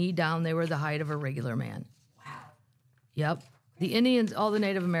from the knee down they were the height of a regular man. Wow. Yep. The Indians, all the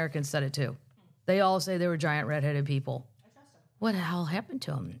Native Americans said it too. They all say they were giant redheaded people. I trust them. What the hell happened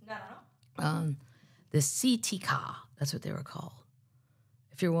to them? I don't know. The Sitika, that's what they were called.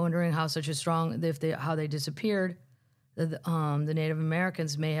 If you're wondering how how they disappeared, the Native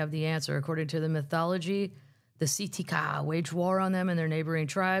Americans may have the answer. According to the mythology, the Sitika waged war on them and their neighboring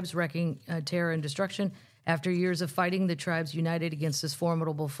tribes, wreaking terror and destruction. After years of fighting, the tribes united against this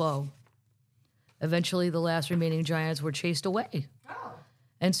formidable foe. Eventually, the last remaining giants were chased away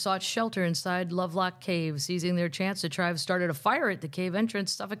and sought shelter inside Lovelock Cave. Seizing their chance, the tribes started a fire at the cave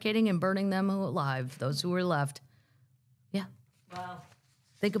entrance, suffocating and burning them alive, those who were left. Yeah. Wow.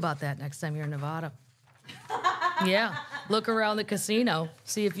 Think about that next time you're in Nevada. Yeah. Look around the casino.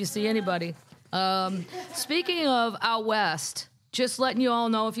 See if you see anybody. Speaking of out west, just letting you all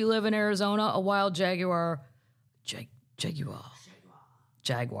know, if you live in Arizona, a wild jaguar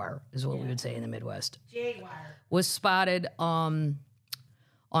is what we would say in the Midwest, Jaguar. was spotted on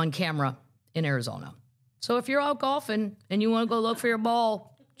camera in Arizona. So if you're out golfing and you want to go look for your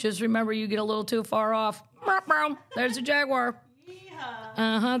ball, just remember you get a little too far off. There's a jaguar.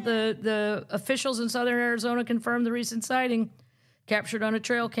 Yeehaw. The officials in southern Arizona confirmed the recent sighting. Captured on a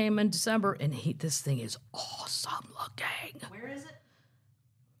trail came in December, and this thing is awesome looking. Where is it?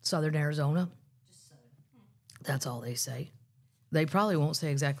 Southern Arizona. Just southern. That's all they say. They probably won't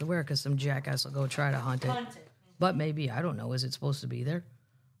say exactly where because some jackass will go try to hunt it. Hunt it. But maybe, I don't know. Is it supposed to be there?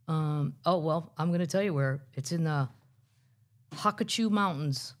 I'm going to tell you where. It's in the Hakachu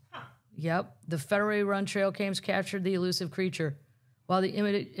Mountains. Huh. Yep. The federally run trail cams captured the elusive creature. While the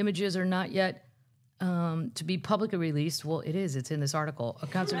images are not yet to be publicly released, well, it is. It's in this article. A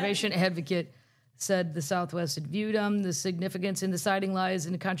conservation advocate said the Southwest had viewed them. The significance in the sighting lies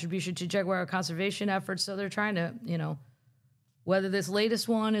in the contribution to jaguar conservation efforts. So they're trying to, whether this latest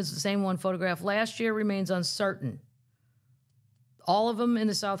one is the same one photographed last year remains uncertain. All of them in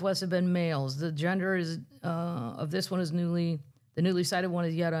the Southwest have been males. The gender of this one is the newly sighted one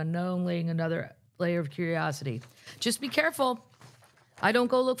is yet unknown, laying another layer of curiosity. Just be careful. I don't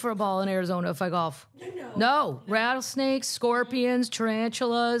go look for a ball in Arizona if I golf. No. Rattlesnakes, scorpions,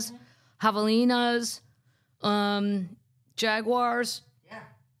 tarantulas, javelinas, Jaguars, Yeah.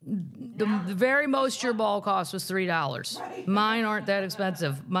 the very most your ball cost was $3. Right. Mine aren't that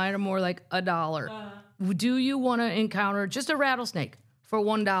expensive. Mine are more like $1. Do you want to encounter just a rattlesnake for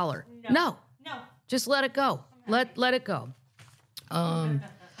 $1? No. No. Just let it go. Let it go.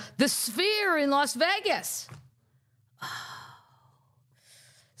 The Sphere in Las Vegas.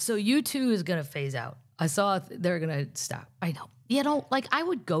 So U2 is going to phase out. I saw they're going to stop. I know. You know, like I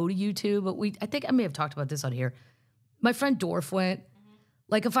would go to U2, but I think I may have talked about this on here. My friend Dorf went.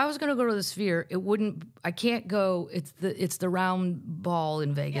 Like if I was going to go to the Sphere, I can't go. It's the round ball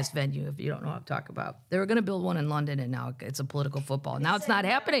in Vegas venue, if you don't know what I'm talking about. They were going to build one in London, and now it's a political football. Now it's not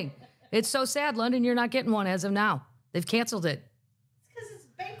happening. It's so sad. London, you're not getting one as of now. They've canceled it. It's because it's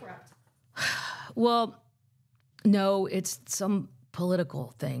bankrupt. Well, no, it's some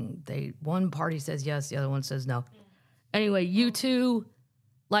political thing. One party says yes, the other one says no. Anyway, U2,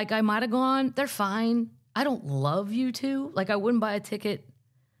 like I might have gone. They're fine. I don't love U2. Like I wouldn't buy a ticket.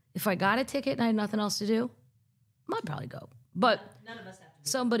 If I got a ticket and I had nothing else to do, I'd probably go. But None of us have to.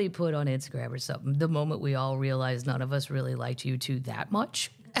 somebody put on Instagram or something, the moment we all realized none of us really liked U2 that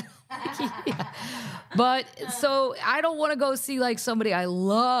much. Yeah. But so I don't want to go see like somebody I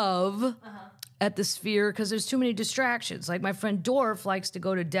love at the Sphere because there's too many distractions. Like my friend Dorf likes to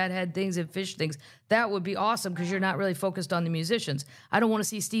go to deadhead things and fish things. That would be awesome because you're not really focused on the musicians. I don't want to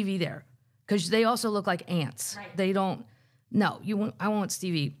see Stevie there because they also look like ants. Right. They don't. No, I want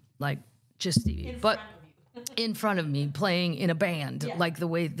Stevie like just Stevie, in front of me playing in a band, like the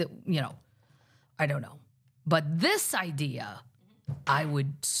way that I don't know. But this idea, I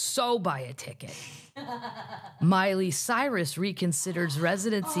would so buy a ticket. Miley Cyrus reconsiders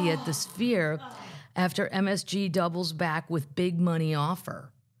residency at the Sphere after MSG doubles back with big money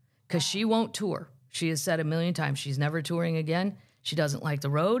offer because she won't tour. She has said a million times she's never touring again. She doesn't like the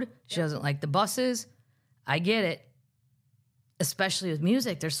road. She doesn't like the buses. I get it, especially with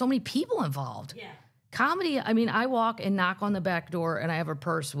music. There's so many people involved. Yeah. Comedy, I mean, I walk and knock on the back door and I have a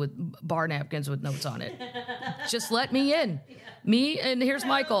purse with bar napkins with notes on it. Just let me in. Me and here's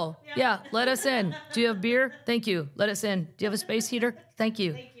Michael. Yeah, let us in. Do you have beer? Thank you. Let us in. Do you have a space heater? Thank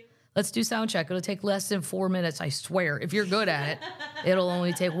you. Thank you. Let's do sound check. It'll take less than 4 minutes, I swear. If you're good at it, it'll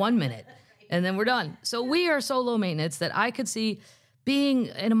only take 1 minute. And then we're done. So we are so low maintenance that I could see being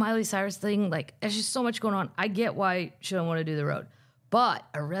in a Miley Cyrus thing, like there's just so much going on. I get why she don't want to do the road. But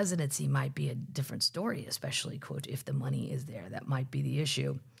a residency might be a different story, especially, quote, if the money is there. That might be the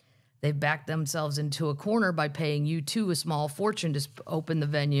issue. They've backed themselves into a corner by paying U2 a small fortune to open the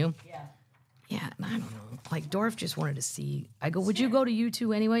venue. Yeah. Yeah, I don't know. Like, Dorf just wanted to see. I go, would you go to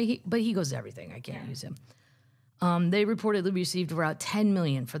U2 anyway? But he goes to everything. I can't use him. They reportedly received around $10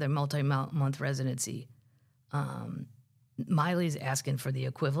 million for their multi-month residency. Miley's asking for the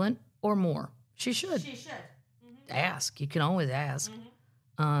equivalent or more. She should. She should. Ask. You can always ask.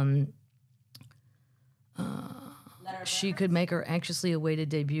 She could make her anxiously awaited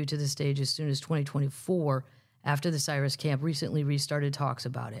debut to the stage as soon as 2024 after the Cyrus camp recently restarted talks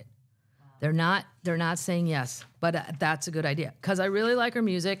about it. Wow. They're not saying yes, but that's a good idea because I really like her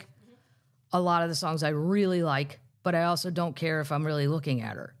music. A lot of the songs I really like, but I also don't care if I'm really looking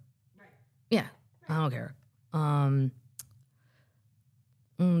at her. Right. Yeah, I don't care.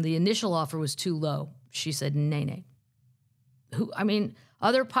 The initial offer was too low. She said, nay.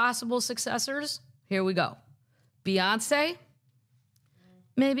 Other possible successors? Here we go. Beyonce?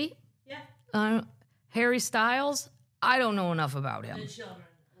 Maybe. Yeah. Harry Styles? I don't know enough about him.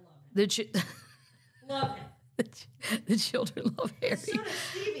 The children love him. Love him. The children love Harry. So does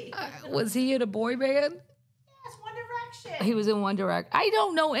Stevie. Was he in a boy band? Yes, One Direction. He was in One Direction. I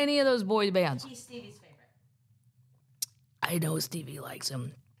don't know any of those boy bands. He's Stevie's favorite. I know Stevie likes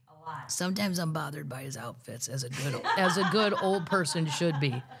him. A lot. Sometimes I'm bothered by his outfits, as a good old person should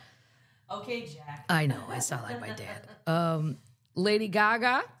be. Okay, Jack. I know. I sound like my dad. Lady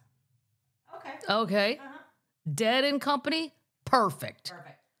Gaga. Okay. Dead and Company. Perfect.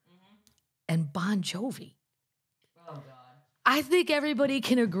 And Bon Jovi. Oh, God. I think everybody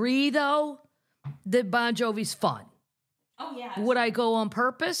can agree, though, that Bon Jovi's fun. Oh, yeah. Would I go on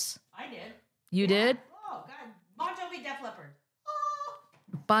purpose? I did. You did? Oh, God. Bon Jovi, Def Leppard.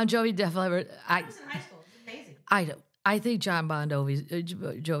 Bon Jovi, Def Leppard. I was in high school. It was amazing. I think John Bon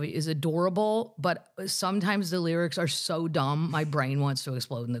Jovi is adorable, but sometimes the lyrics are so dumb, my brain wants to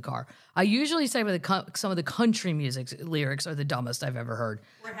explode in the car. I usually say some of the country music lyrics are the dumbest I've ever heard.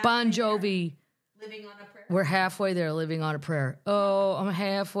 Bon Jovi, Living on a Prayer. we're halfway there, living on a prayer. Oh, I'm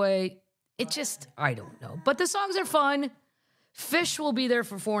halfway. It just, I don't know. But the songs are fun. Fish will be there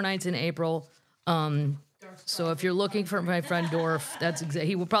for 4 nights in April. During So if you're looking for my friend Dorf,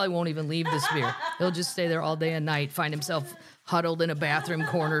 he probably won't even leave the sphere. He'll just stay there all day and night, find himself huddled in a bathroom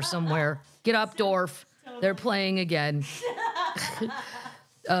corner somewhere. Get up, Dorf. They're playing again.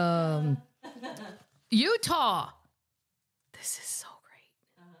 Utah. This is so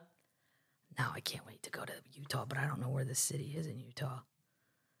great. Now I can't wait to go to Utah, but I don't know where the city is in Utah.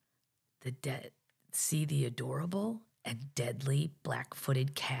 See the adorable and deadly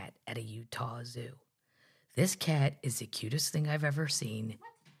black-footed cat at a Utah zoo. This cat is the cutest thing I've ever seen.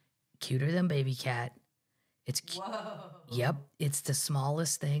 Cuter than baby cat. Whoa. Yep, it's the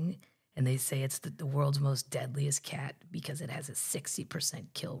smallest thing, and they say it's the world's most deadliest cat because it has a 60%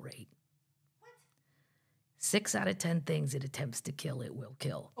 kill rate. What? 6 out of 10 things it attempts to kill, it will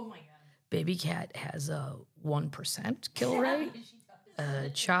kill. Oh my God. Baby cat has a 1% kill rate.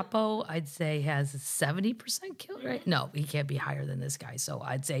 Chapo, I'd say, has a 70% kill rate. No, he can't be higher than this guy. So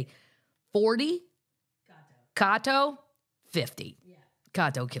I'd say 40. Kato, 50. Yeah.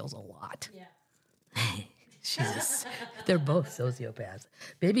 Kato kills a lot. Yeah. They're both sociopaths.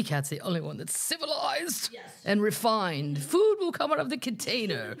 Baby cat's the only one that's civilized Yes. and refined. Food will come out of the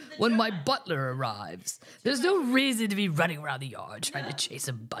container when my butler arrives. There's no reason to be running around the yard trying to chase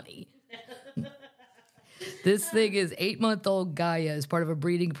a bunny. This thing is 8-month-old Gaia is part of a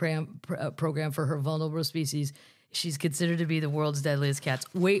breeding program for her vulnerable species. She's considered to be the world's deadliest cat.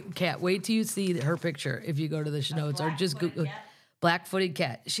 Wait till you see her picture if you go to the show notes or just Google black-footed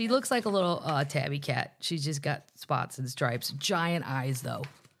cat. She looks like a little tabby cat. She's just got spots and stripes. Giant eyes, though.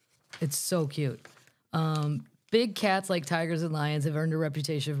 It's so cute. Big cats like tigers and lions have earned a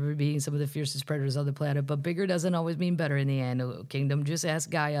reputation for being some of the fiercest predators on the planet, but bigger doesn't always mean better in the animal kingdom. Just ask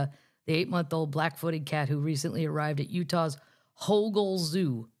Gaia, the 8-month-old black-footed cat who recently arrived at Utah's Hogle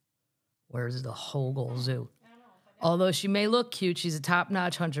Zoo. Where's the Hogle Zoo? Although she may look cute, she's a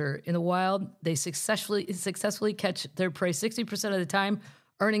top-notch hunter. In the wild, they successfully catch their prey 60% of the time,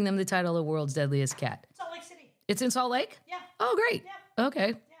 earning them the title of world's deadliest cat. Salt Lake City. It's in Salt Lake? Yeah. Oh, great. Yeah.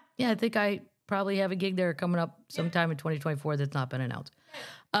 Okay. Yeah, I think I probably have a gig there coming up sometime in 2024 that's not been announced.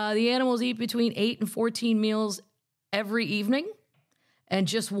 The animals eat between 8 and 14 meals every evening, and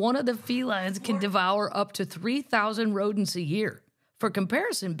just one of the felines can devour up to 3,000 rodents a year. For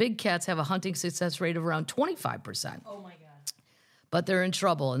comparison, big cats have a hunting success rate of around 25%. Oh my God. But they're in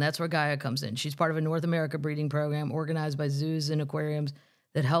trouble, and that's where Gaia comes in. She's part of a North America breeding program organized by zoos and aquariums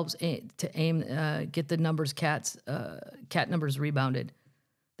that helps get the cat numbers rebounded.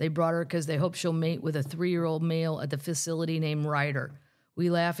 They brought her because they hope she'll mate with a 3-year-old male at the facility named Ryder. We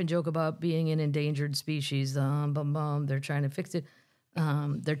laugh and joke about being an endangered species. They're trying to fix it.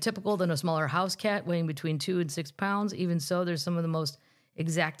 They're typical than a smaller house cat, weighing between 2 and 6 pounds. Even so, they're some of the most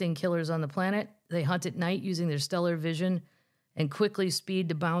exacting killers on the planet. They hunt at night using their stellar vision and quickly speed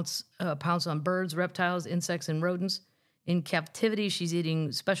to pounce on birds, reptiles, insects, and rodents. In captivity, she's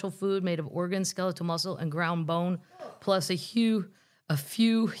eating special food made of organs, skeletal muscle, and ground bone, plus a few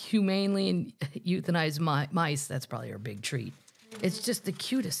humanely euthanized mice. That's probably her big treat. It's just the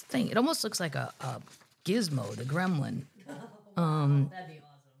cutest thing. It almost looks like a gizmo, the gremlin. That'd be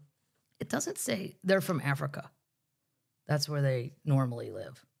awesome. It doesn't say they're from Africa. That's where they normally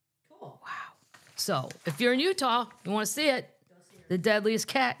live. Cool. Wow. So if you're in Utah, you want to see it, the deadliest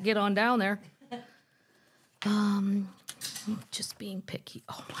cat, get on down there. Just being picky.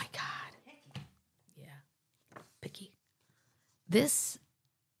 Oh my God. Yeah. Picky. This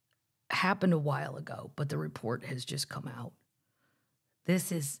happened a while ago, but the report has just come out.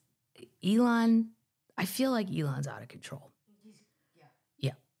 This is Elon. I feel like Elon's out of control.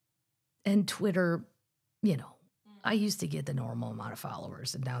 Yeah. And Twitter, I used to get the normal amount of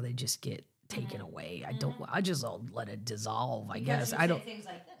followers, and now they just get taken away. I just let it dissolve, I guess. I don't. Things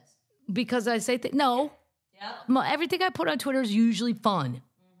like this. Because I say no. Yeah. Everything I put on Twitter is usually fun.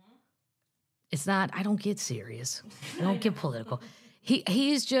 It's not. I don't get serious. I don't get political.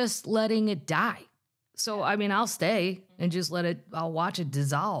 He's just letting it die. So I'll stay and just I'll watch it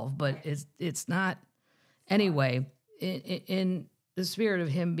dissolve. But it's not. Anyway, in the spirit of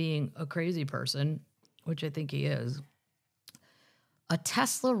him being a crazy person, which I think he is, a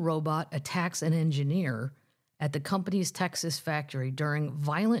Tesla robot attacks an engineer at the company's Texas factory during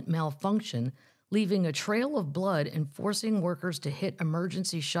violent malfunction, leaving a trail of blood and forcing workers to hit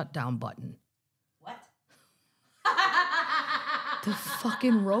emergency shutdown button. What? The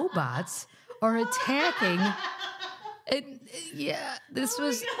fucking robots are attacking. This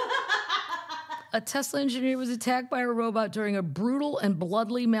was... A Tesla engineer was attacked by a robot during a brutal and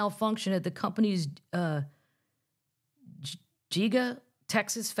bloody malfunction at the company's Giga,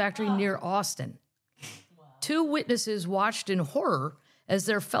 Texas factory near Austin. Wow. 2 witnesses watched in horror as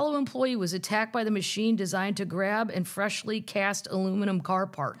their fellow employee was attacked by the machine designed to grab and freshly cast aluminum car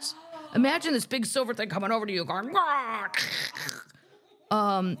parts. Imagine this big silver thing coming over to you going,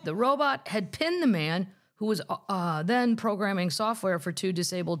 the robot had pinned the man who was then programming software for 2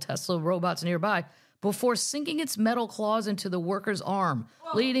 disabled Tesla robots nearby before sinking its metal claws into the worker's arm,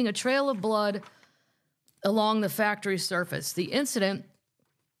 leading a trail of blood along the factory surface. The incident,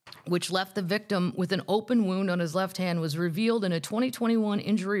 which left the victim with an open wound on his left hand, was revealed in a 2021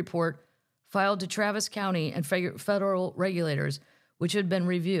 injury report filed to Travis County and federal regulators, which had been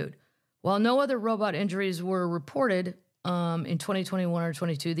reviewed. While no other robot injuries were reported in 2021 or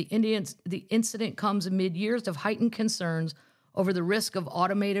 22, the incident comes amid years of heightened concerns over the risk of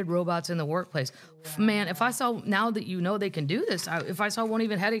automated robots in the workplace. Wow. Man, if I saw, now that you know they can do this, if I saw one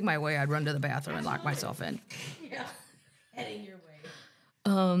even heading my way, I'd run to the bathroom and lock myself in. Yeah, heading your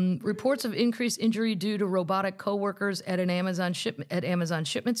way. Reports of increased injury due to robotic coworkers at Amazon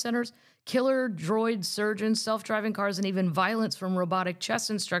shipment centers, killer droid surgeons, self-driving cars, and even violence from robotic chess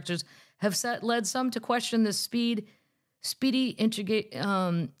instructors have led some to question the speedy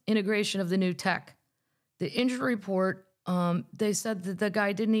integration of the new tech. The injury report, they said that the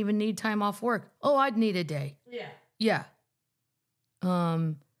guy didn't even need time off work. Oh, I'd need a day. Yeah.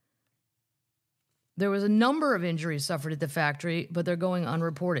 There was a number of injuries suffered at the factory, but they're going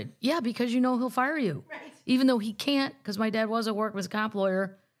unreported. Yeah, because he'll fire you. Right. Even though he can't, because my dad was at work, was a comp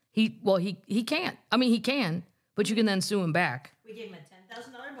lawyer. He can't. I mean, he can, but you can then sue him back. We gave him a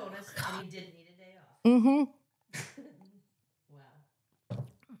 $10,000 bonus, and he didn't need a day off. Mm-hmm. Wow.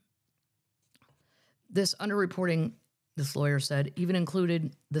 This underreporting, this lawyer said, even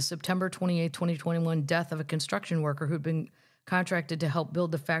included the September 28, 2021 death of a construction worker who'd been contracted to help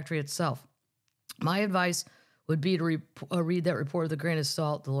build the factory itself. My advice would be to read that report with a grain of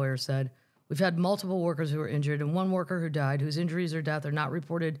salt, the lawyer said. We've had multiple workers who were injured and one worker who died, whose injuries or death are not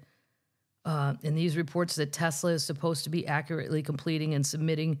reported in these reports that Tesla is supposed to be accurately completing and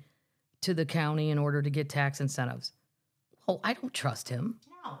submitting to the county in order to get tax incentives. Oh, I don't trust him.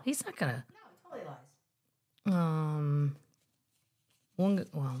 No. He's not going to. No, he totally lies.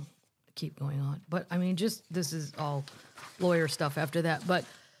 Well, keep going on. But, I mean, this is all lawyer stuff after that. But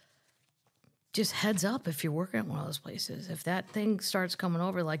just heads up if you're working at one of those places. If that thing starts coming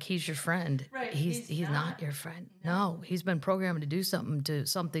over like he's your friend, right. he's not your friend. No, he's been programmed to do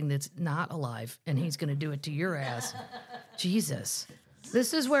something that's not alive, and he's going to do it to your ass. Jesus.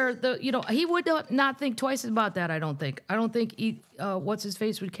 This is where he would not think twice about that, I don't think. I don't think what's his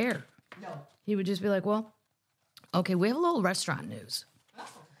face would care. No. He would just be like, well, okay, we have a little restaurant news. Oh.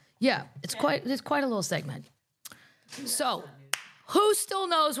 Yeah, it's quite a little segment. So, who still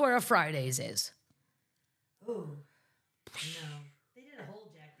knows where a Fridays is? Ooh. No. They did a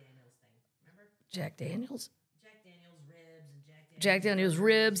whole Jack Daniels thing. Remember? Jack Daniels? Jack Daniels ribs and Jack Daniels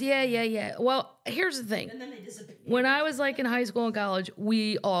ribs. Yeah. Well, here's the thing. And then they disappeared. When I was like in high school and college,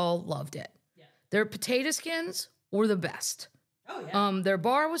 we all loved it. Yeah. Their potato skins were the best. Oh, yeah. Their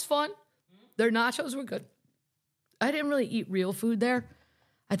bar was fun. Mm-hmm. Their nachos were good. I didn't really eat real food there.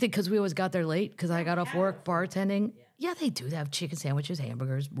 I think because we always got there late because I got off work bartending. Yeah, they do. They have chicken sandwiches,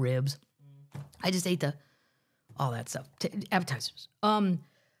 hamburgers, ribs. I just ate all that stuff, appetizers.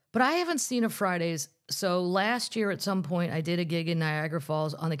 But I haven't seen a Fridays. So last year at some point, I did a gig in Niagara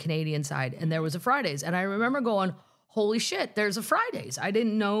Falls on the Canadian side, and there was a Fridays. And I remember going, holy shit, there's a Fridays. I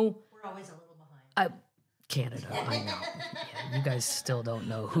didn't know. We're always a little behind. Canada, I know. Yeah, you guys still don't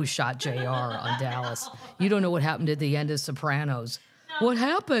know who shot JR on Dallas. You don't know what happened at the end of Sopranos. No. What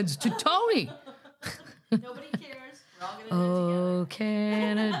happens to Tony? Nobody cares. We're all gonna do it together.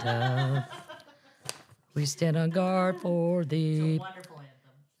 Canada, we stand on guard for thee. It's a wonderful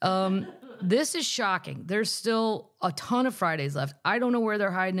anthem. This is shocking. There's still a ton of Fridays left. I don't know where they're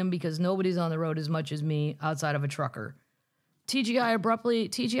hiding them because nobody's on the road as much as me outside of a trucker.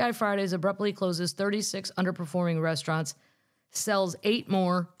 TGI Fridays abruptly closes 36 underperforming restaurants, sells 8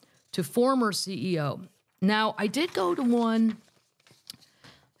 more to former CEO. Now, I did go to one.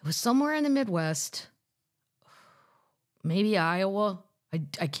 It was somewhere in the Midwest, maybe Iowa.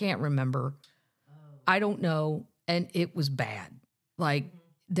 I can't remember. I don't know. And it was bad. Like,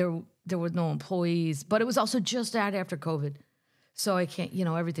 there was no employees, but it was also just after COVID. So I can't,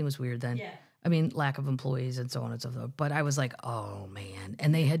 everything was weird then. Yeah. I mean, lack of employees and so on and so forth. But I was like, oh, man.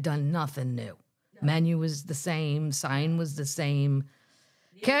 And they had done nothing new. No. Menu was the same. Sign was the same.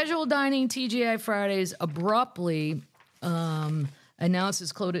 Yeah. Casual dining TGI Fridays abruptly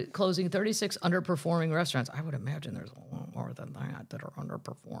announces closing 36 underperforming restaurants. I would imagine there's a lot more than that are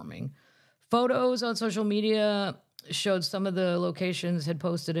underperforming. Photos on social media showed some of the locations had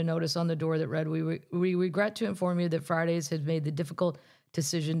posted a notice on the door that read, we regret to inform you that Fridays has made the difficult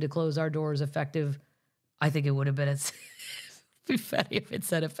decision to close our doors effective. I think it would have been be funny if it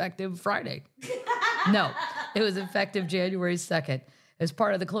said effective Friday. No, it was effective January 2nd. As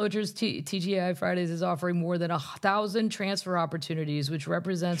part of the closures, TGI Fridays is offering more than 1,000 transfer opportunities, which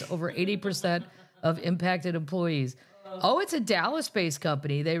represents over 80% of impacted employees. Oh, it's a Dallas-based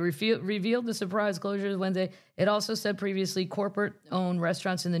company. They revealed the surprise closures Wednesday. It also said previously corporate-owned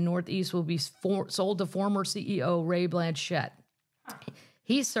restaurants in the Northeast will be sold to former CEO Ray Blanchette.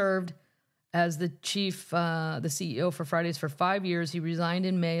 He served as the CEO for Fridays for 5 years. He resigned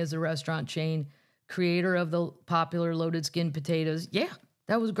in May as the restaurant chain creator of the popular loaded skin potatoes. Yeah,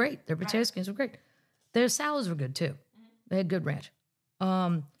 that was great. Their potato skins were great. Their salads were good too. They had good ranch.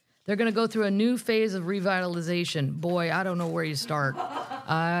 They're going to go through a new phase of revitalization. Boy, I don't know where you start.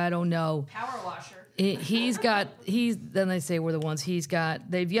 I don't know. Power washer. Then they say we're the ones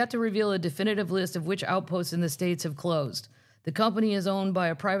they've yet to reveal a definitive list of which outposts in the states have closed. The company is owned by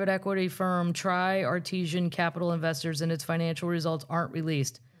a private equity firm, Tri-Artesian Capital Investors, and its financial results aren't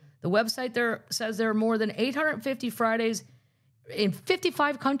released. The website there says there are more than 850 Fridays in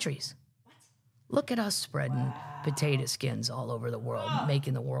 55 countries. What? Look at us spreading potato skins all over the world,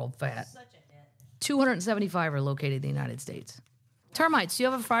 making the world fat. Such a hit. 275 are located in the United States. Termites, do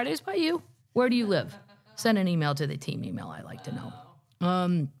you have a Fridays by you? Where do you live? Send an email to the team email. I'd like to know.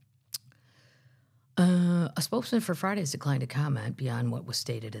 A spokesman for Fridays declined to comment beyond what was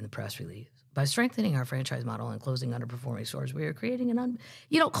stated in the press release. By strengthening our franchise model and closing underperforming stores, we are creating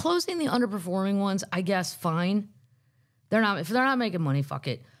closing the underperforming ones, I guess, fine. If they're not making money, fuck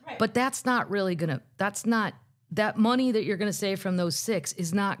it. Right. But that's not really that money that you're going to save from those 6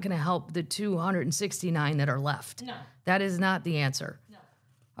 is not going to help the 269 that are left. No. That is not the answer. No.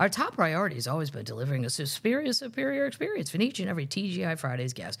 Our top priority has always been delivering a superior experience for each and every TGI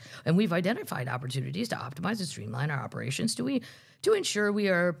Fridays guest. And we've identified opportunities to optimize and streamline our operations to ensure we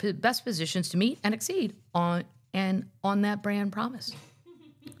are best positions to meet and exceed on that brand promise.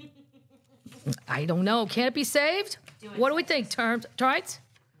 I don't know. Can it be saved? What do we think? Right?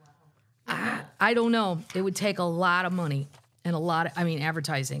 I don't know. It would take a lot of money and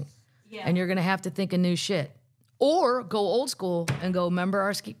advertising. Yeah. And you're going to have to think of new shit. Or go old school and go, remember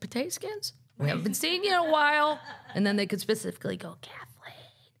our potato skins? We haven't been seeing you in a while. And then they could specifically go, Kathleen,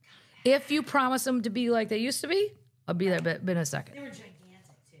 if you promise them to be like they used to be, I'll be there in a second. They were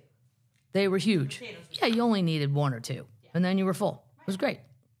gigantic, too. They were huge. Yeah, you only needed 1 or 2. Yeah. And then you were full. It was great.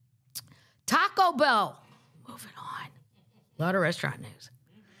 Taco Bell. Moving on. A lot of restaurant news.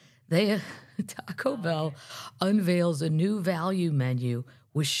 Taco Bell unveils a new value menu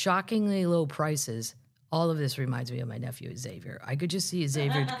with shockingly low prices. All of this reminds me of my nephew, Xavier. I could just see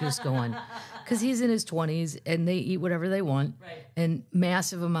Xavier just going, because he's in his 20s and they eat whatever they want. Right. And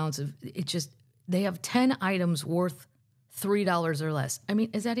massive amounts of they have 10 items worth $3 or less. I mean,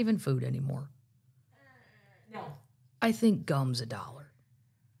 is that even food anymore? No. I think gum's $1. Yeah.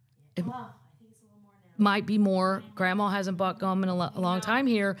 I think it's a little more now. Might be more. Grandma hasn't bought gum in a long time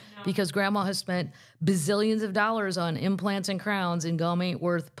here because Grandma has spent bazillions of dollars on implants and crowns, and gum ain't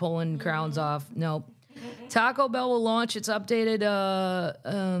worth pulling crowns off. Nope. Taco Bell will launch its updated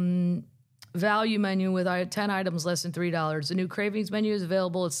value menu with 10 items less than $3. The new Cravings menu is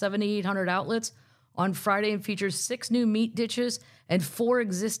available at 7,800 outlets on Friday and features 6 new meat dishes and 4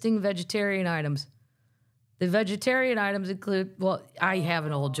 existing vegetarian items. The vegetarian items include, I have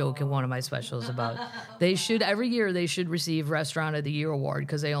an old joke in one of my specials about every year they should receive Restaurant of the Year award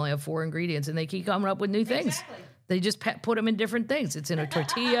because they only have 4 ingredients and they keep coming up with new things. Exactly. They just put them in different things. It's in a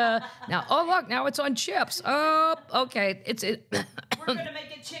tortilla. Now, oh, look, now it's on chips. Oh, okay. We're going to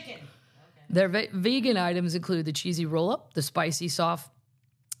make it chicken. Okay. Their vegan items include the cheesy roll-up, the spicy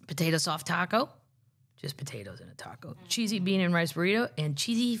potato soft taco, just potatoes in a taco, cheesy bean and rice burrito, and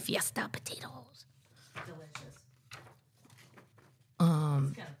cheesy fiesta potatoes. Delicious.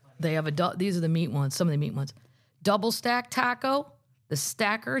 They have these are the meat ones, some of the meat ones. Double stack taco, the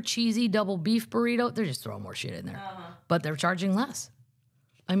stacker cheesy double beef burrito. They're just throwing more shit in there. But they're charging less.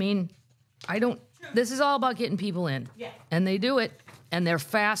 I mean, this is all about getting people in. Yeah. And they do it. And they're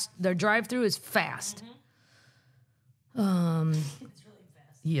fast. Their drive-thru is fast. Mm-hmm. It's really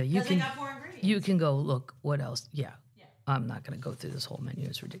fast. Yeah, they got 4 ingredients. You can go, look, what else? Yeah. I'm not going to go through this whole menu.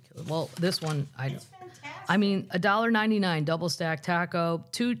 It's ridiculous. Well, this one, it's fantastic. I mean, $1.99 double stack taco,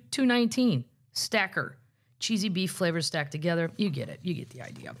 $2.19 stacker. Cheesy beef flavors stacked together. You get it. You get the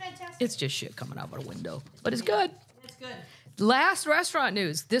idea. Fantastic. It's just shit coming out of a window. But it's good. It's good. Last restaurant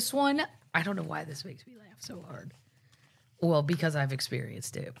news. This one, I don't know why this makes me laugh so hard. Well, because I've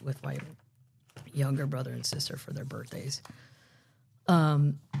experienced it with my younger brother and sister for their birthdays.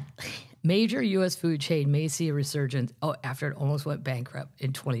 Major U.S. food chain may see a resurgence after it almost went bankrupt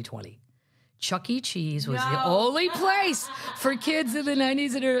in 2020. Chuck E. Cheese was the only place for kids in the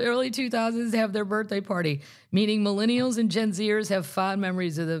 90s and early 2000s to have their birthday party, meaning millennials and Gen Zers have fond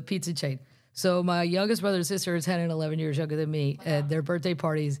memories of the pizza chain. So my youngest brother and sister is 10 and 11 years younger than me, and their birthday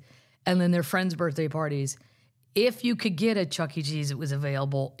parties, and then their friends' birthday parties. If you could get a Chuck E. Cheese, it was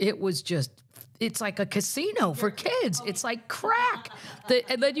available. It was just, it's like a casino for kids. It's like crack.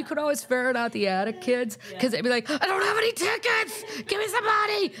 And then you could always ferret out the attic kids because they'd be like, I don't have any tickets. Give me some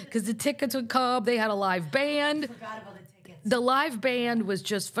money. Because the tickets would come. They had a live band. Forgot about the tickets. The live band was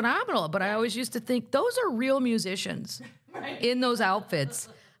just phenomenal. But I always used to think those are real musicians in those outfits.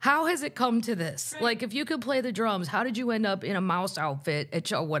 How has it come to this? Like, if you could play the drums, how did you end up in a mouse outfit at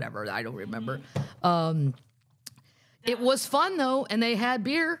show? Whatever, I don't remember. It was fun, though, and they had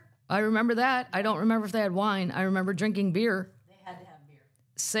beer. I remember that. I don't remember if they had wine. I remember drinking beer. They had to have beer.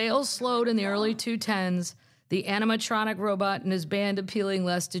 Sales slowed in the early 2010s. The animatronic robot and his band appealing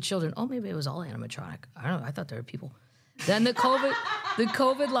less to children. Oh, maybe it was all animatronic. I don't know. I thought they were people. Then the COVID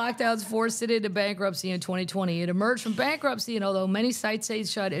lockdowns forced it into bankruptcy in 2020. It emerged from bankruptcy, and although many sites say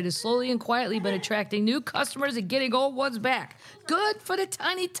shut, it has slowly and quietly been attracting new customers and getting old ones back. Good for the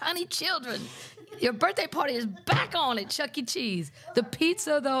tiny, tiny children. Your birthday party is back on at Chuck E. Cheese. The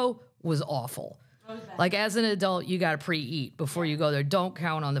pizza, though, was awful. Like, as an adult, you got to pre-eat before you go there. Don't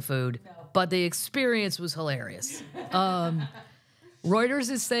count on the food. No. But the experience was hilarious. Reuters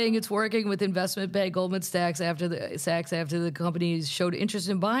is saying it's working with investment bank Goldman Sachs after the company showed interest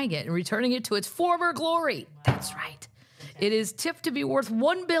in buying it and returning it to its former glory. Wow. That's right. It is tipped to be worth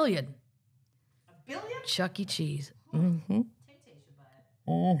 $1 billion. $1 billion? Chuck E. Cheese. Mm-hmm. Tay-Tay should buy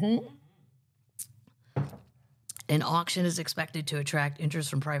it. Mm-hmm. An auction is expected to attract interest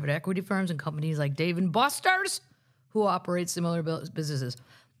from private equity firms and companies like Dave & Buster's, who operate similar businesses.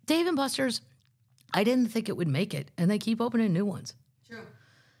 Dave & Buster's, I didn't think it would make it, and they keep opening new ones. True.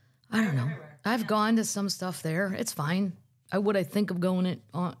 I don't know. Everywhere. I've gone to some stuff there. It's fine. Would I think of going it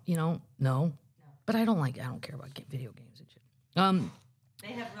on? No. But I don't care about video games and shit.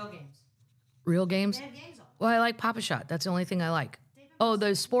 They have real games. Real games? They have games on. Well, I like Papa Shot. That's the only thing I like. Oh,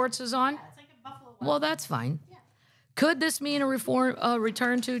 the sports is on? Yeah, it's like a Buffalo Wild Well, that's fine. Yeah. Could this mean a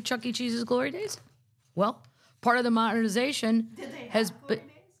return to Chuck E. Cheese's glory days? Well, part of the modernization Did they has have been. glory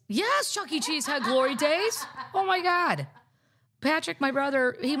days? Yes, Chuck E. Cheese had glory days. Oh my God. Patrick, my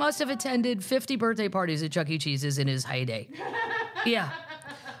brother, he must have attended 50 birthday parties at Chuck E. Cheese's in his heyday. Yeah.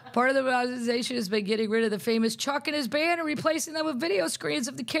 Part of the modernization has been getting rid of the famous Chuck and his band and replacing them with video screens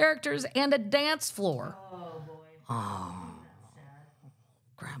of the characters and a dance floor. Oh, boy. Oh. That's sad.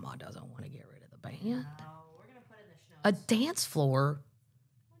 Grandma doesn't want to get rid of the band. No, we're going to put it in the A notes. dance floor?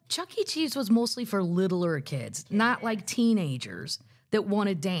 Chuck E. Cheese was mostly for littler kids, not like teenagers that want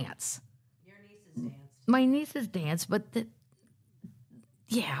to dance. Your nieces danced. My nieces danced, but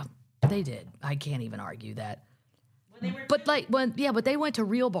yeah, they did. I can't even argue that. When they were But two. but they went to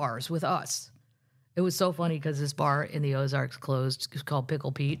real bars with us. It was so funny because this bar in the Ozarks closed. It's called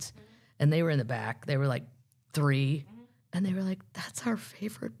Pickle Pete's, and they were in the back. They were like 3, and they were like, "That's our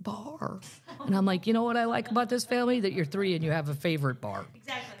favorite bar." And I'm like, you know what I like about this family? That you're 3 and you have a favorite bar.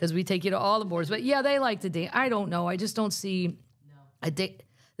 Exactly. Because we take you to all the bars. But yeah, they like to dance. I don't know. I just don't see the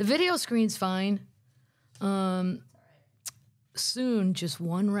video screen's fine. Soon, just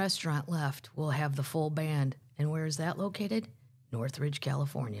one restaurant left will have the full band. And where is that located? Northridge,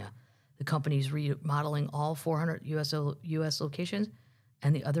 California. The company's remodeling all 400 U.S. locations,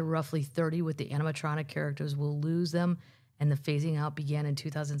 and the other roughly 30 with the animatronic characters will lose them, and the phasing out began in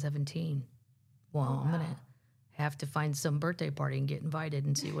 2017. Well, I'm going to have to find some birthday party and get invited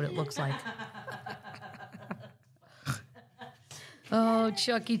and see what it looks like. Oh,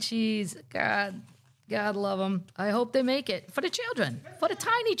 Chuck E. Cheese. God love them. I hope they make it for the children, for the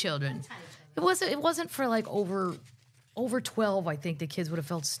tiny children. It wasn't for like over 12. I think the kids would have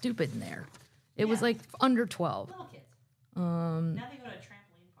felt stupid in there. It was like under 12. Little kids. Now they go to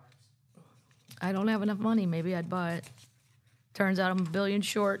trampoline parks. I don't have enough money. Maybe I'd buy it. Turns out I'm $1 billion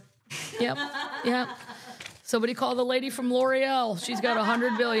short. Yep. Somebody call the lady from L'Oreal. She's got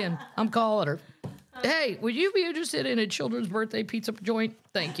 $100 billion. I'm calling her. Hey, would you be interested in a children's birthday pizza joint?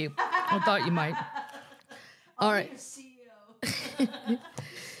 Thank you. I thought you might. All right. CEO.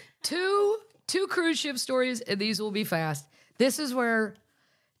 Two cruise ship stories, and these will be fast. This is where...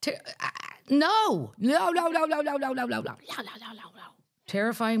 No.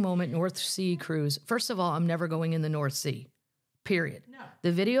 Terrifying moment, North Sea cruise. First of all, I'm never going in the North Sea. Period. No.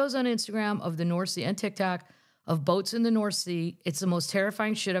 The videos on Instagram of the North Sea and TikTok of boats in the North Sea. It's the most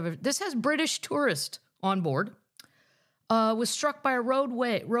terrifying shit I've ever. This has British tourists on board. Was struck by a rogue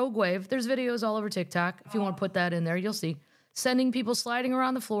wave. There's videos all over TikTok. If you want to put that in there, you'll see. Sending people sliding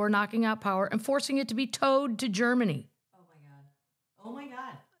around the floor, knocking out power, and forcing it to be towed to Germany. Oh my God. Oh my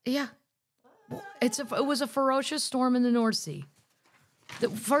God. Yeah. It was a ferocious storm in the North Sea.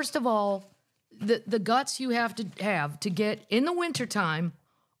 First of all, the guts you have to get in the wintertime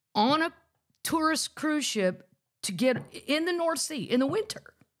on a tourist cruise ship to get in the North Sea in the winter.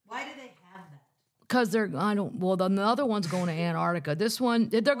 Why do they have that? Because the other one's going to Antarctica. This one,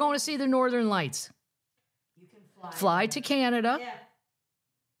 they're going to see the Northern Lights. You can Fly to Canada. Yeah.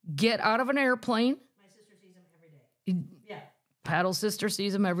 Get out of an airplane. My sister sees them every day. Yeah. Paddle sister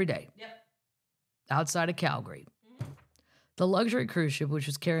sees them every day. Yep. Outside of Calgary. The luxury cruise ship, which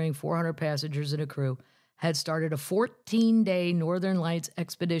was carrying 400 passengers and a crew, had started a 14-day Northern Lights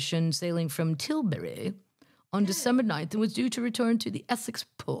expedition sailing from Tilbury on December 9th and was due to return to the Essex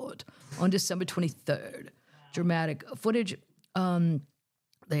port on December 23rd. Wow. Dramatic footage.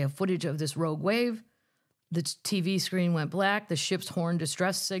 They have footage of this rogue wave. The TV screen went black. The ship's horn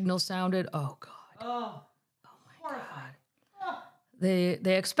distress signal sounded. Oh, God. Oh my God.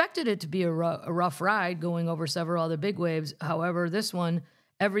 They expected it to be a rough ride going over several other big waves. However, this one,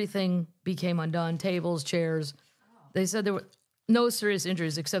 everything became undone. Tables, chairs. They said there were no serious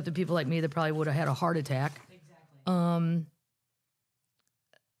injuries except the people like me that probably would have had a heart attack. Exactly.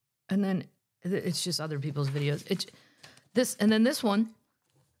 And then it's just other people's videos. This one,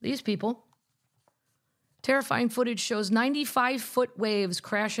 these people. Terrifying footage shows 95-foot waves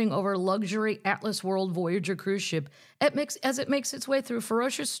crashing over luxury Atlas World Voyager cruise ship as it makes its way through a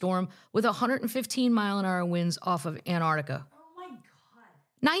ferocious storm with 115-mile-an-hour winds off of Antarctica. Oh, my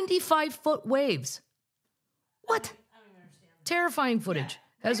God. 95-foot waves. What? I don't even understand. Terrifying footage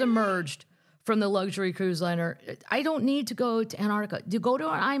has emerged from the luxury cruise liner. I don't need to go to Antarctica. You go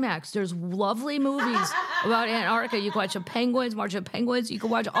to an IMAX. There's lovely movies about Antarctica. You can watch the penguins, March of Penguins. You can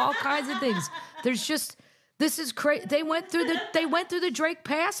watch all kinds of things. There's just... This is crazy. They went through the Drake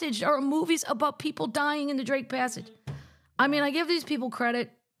Passage, or movies about people dying in the Drake Passage. I mean, I give these people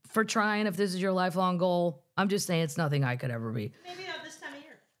credit for trying. If this is your lifelong goal, I'm just saying it's nothing I could ever be. Maybe not this time of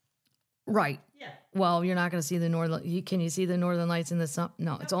year. Right. Yeah. Well, you're not going to see the northern. Can you see the Northern Lights in the summer?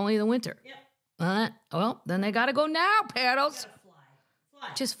 No, it's only in the winter. Yep. Well, then they got to go now, paddles. Fly.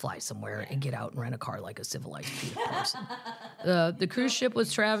 Just fly somewhere and get out and rent a car like a civilized person. The cruise ship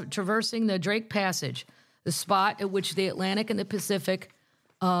was traversing the Drake Passage, the spot at which the Atlantic and the Pacific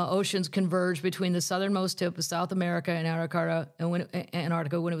oceans converge between the southernmost tip of South America and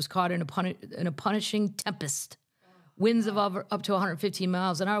Antarctica when it was caught in a punishing tempest. Winds of up to 115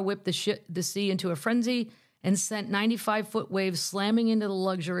 miles an hour whipped the sea into a frenzy and sent 95-foot waves slamming into the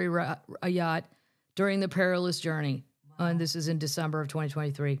luxury yacht during the perilous journey. And this is in December of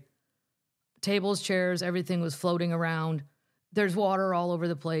 2023. Tables, chairs, everything was floating around. There's water all over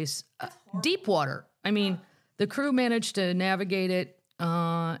the place. Deep water. I mean, the crew managed to navigate it,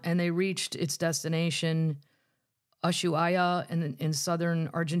 and they reached its destination, Ushuaia, in southern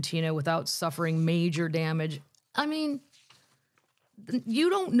Argentina, without suffering major damage. I mean,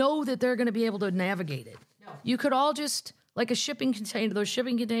 you don't know that they're going to be able to navigate it. No. You could all just, like a shipping container, those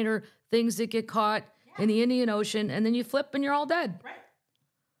shipping container things that get caught in the Indian Ocean, and then you flip and you're all dead. Right.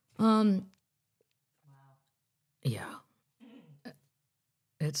 Wow. Yeah.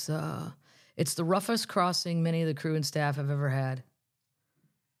 It's the roughest crossing many of the crew and staff have ever had.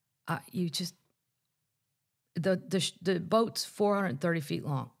 The boat's 430 feet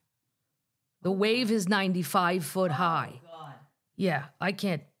long. The wave is 95 foot high. Oh, God. Yeah, I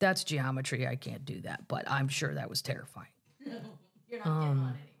can't. That's geometry. I can't do that, but I'm sure that was terrifying. You're not getting on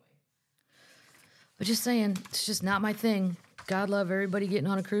anyway. But just saying, it's just not my thing. God love everybody getting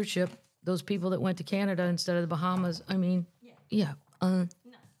on a cruise ship. Those people that went to Canada instead of the Bahamas. I mean, no.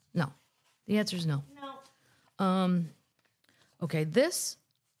 The answer is no. No. Okay, I'm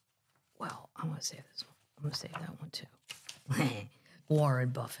going to save this one. I'm going to save that one too. Warren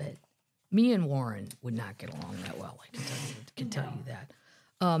Buffett. Me and Warren would not get along that well. I can tell you that.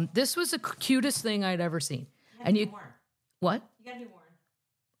 This was the cutest thing I'd ever seen. What? You got to do Warren.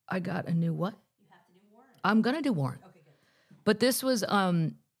 I got a new what? You have to do Warren. I'm going to do Warren. Okay, good. But this was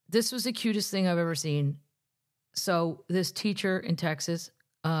the cutest thing I've ever seen. So this teacher in Texas,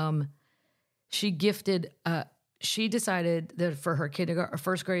 she decided that for her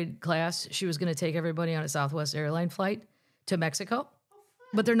first grade class, she was going to take everybody on a Southwest airline flight to Mexico.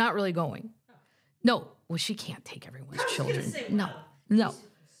 But they're not really going. No. Well, she can't take everyone's children. No.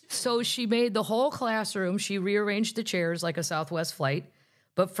 So she made the whole classroom, she rearranged the chairs like a Southwest flight,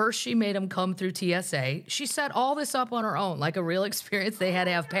 But first she made them come through TSA. She set all this up on her own, like a real experience. They had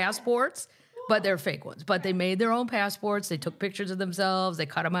to have passports, but they're fake ones. But they made their own passports. They took pictures of themselves. They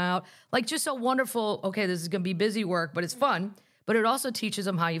cut them out. Like just a wonderful, okay, this is going to be busy work, but it's fun. But it also teaches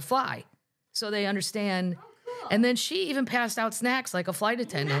them how you fly. So they understand. And then she even passed out snacks like a flight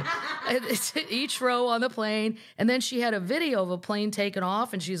attendant. It's each row on the plane. And then she had a video of a plane taking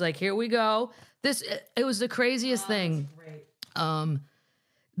off, and she's like, here we go. It was the craziest thing. And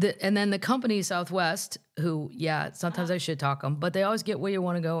then the company Southwest, who, yeah, sometimes I should talk them, but they always get where you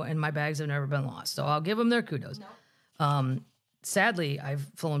want to go, and my bags have never been lost. So I'll give them their kudos. Sadly, I've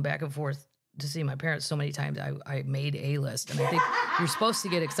flown back and forth to see my parents so many times. I made A-list, and I think you're supposed to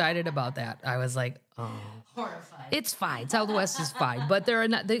get excited about that. I was like, oh. Horrified. It's fine. Southwest is fine. But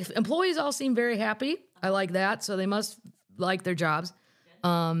the employees all seem very happy. I like that. So they must like their jobs.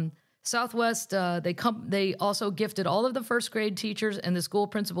 Southwest, they also gifted all of the first grade teachers and the school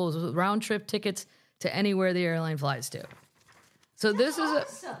principals with round trip tickets to anywhere the airline flies to. So this is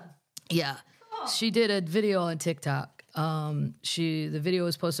awesome. Yeah. She did a video on TikTok. The video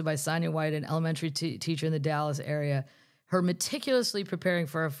was posted by Sonia White, an elementary teacher in the Dallas area. Her meticulously preparing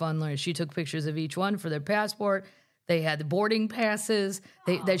for a fun learning. She took pictures of each one for their passport. They had the boarding passes.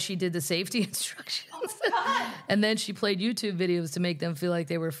 That she did the safety instructions. And then she played YouTube videos to make them feel like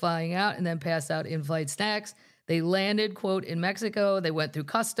they were flying out, and then passed out in-flight snacks. They landed, quote, in Mexico. They went through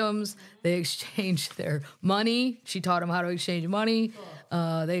customs. They exchanged their money. She taught them how to exchange money.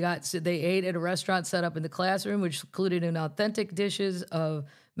 They ate at a restaurant set up in the classroom, which included an authentic dishes of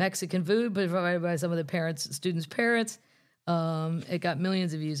Mexican food provided by some of the students' parents. It got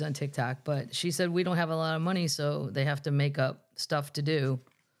millions of views on TikTok, but she said, we don't have a lot of money, so they have to make up stuff to do.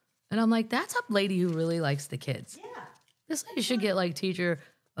 And I'm like, that's a lady who really likes the kids. Yeah. This lady should get like teacher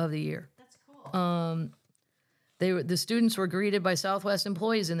of the year. That's cool. The students were greeted by Southwest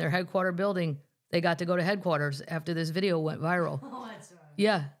employees in their headquarter building. They got to go to headquarters after this video went viral. Oh, that's right.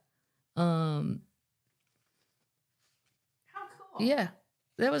 Yeah. How cool. Yeah.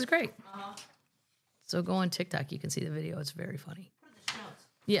 That was great. Uh-huh. So go on TikTok. You can see the video. It's very funny. Put the notes.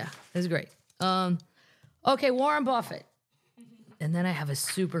 Yeah, it's great. Okay, Warren Buffett. And then I have a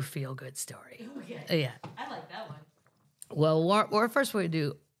super feel-good story. Okay. Yeah. I like that one. Well, first we're going to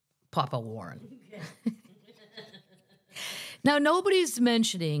do Papa Warren. Okay. Now, nobody's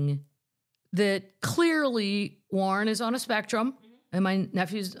mentioning that clearly Warren is on a spectrum, and my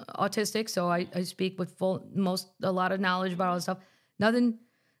nephew's autistic, so I speak with a lot of knowledge about all this stuff. Nothing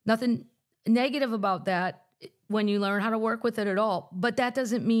negative about that when you learn how to work with it at all. But that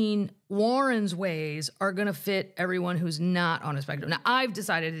doesn't mean Warren's ways are going to fit everyone who's not on a spectrum. Now, I've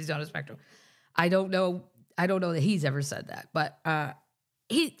decided he's on a spectrum. I don't know that he's ever said that, but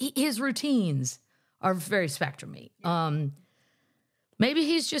his routines are very spectrum-y. Maybe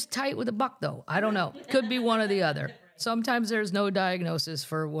he's just tight with a buck, though. I don't know. Could be one or the other. Sometimes there's no diagnosis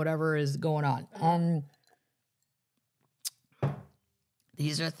for whatever is going on.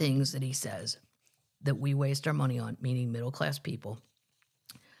 These are things that he says that we waste our money on, meaning middle-class people,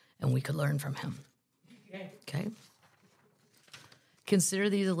 and we could learn from him. Okay?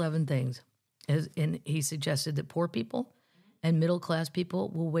 Consider these 11 things. And he suggested that poor people and middle-class people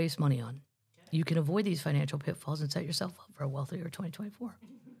will waste money on. You can avoid these financial pitfalls and set yourself up for a wealthier 2024.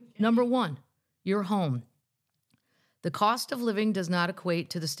 Number 1, your home. The cost of living does not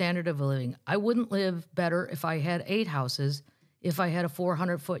equate to the standard of living. I wouldn't live better if I had 8 houses, if I had a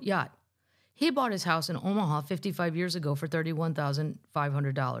 400-foot yacht. He bought his house in Omaha 55 years ago for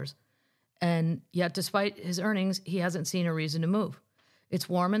 $31,500. And yet, despite his earnings, he hasn't seen a reason to move. It's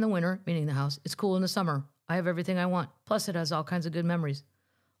warm in the winter, meaning the house. It's cool in the summer. I have everything I want. Plus, it has all kinds of good memories.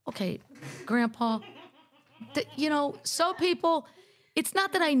 Okay, Grandpa, some people, it's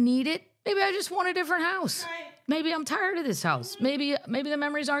not that I need it. Maybe I just want a different house. Right. Maybe I'm tired of this house. Maybe the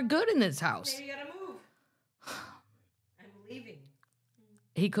memories aren't good in this house. Maybe you gotta move. I'm leaving.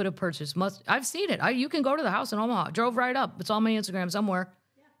 He could have purchased. I've seen it. You can go to the house in Omaha. Drove right up. It's on my Instagram somewhere.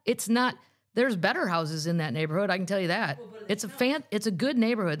 Yeah. It's not. There's better houses in that neighborhood. I can tell you that. Well, it's a good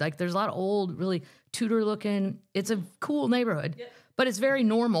neighborhood. Like there's a lot of old, really Tudor looking. It's a cool neighborhood. Yeah. But it's very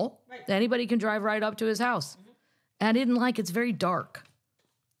normal. Right. Anybody can drive right up to his house. Mm-hmm. And I didn't like it's very dark.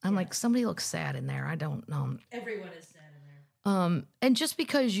 I'm like, somebody looks sad in there. I don't know. Everyone is sad in there. And just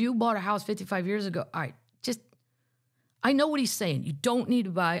because you bought a house 55 years ago, I know what he's saying. You don't need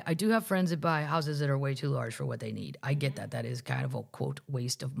to buy. I do have friends that buy houses that are way too large for what they need. I get that. That is kind of a, quote,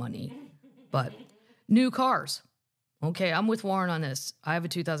 waste of money. But new cars. Okay, I'm with Warren on this. I have a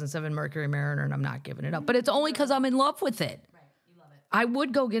 2007 Mercury Mariner, and I'm not giving it up. But it's only because I'm in love with it. Right, you love it. I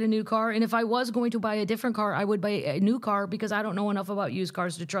would go get a new car. And if I was going to buy a different car, I would buy a new car because I don't know enough about used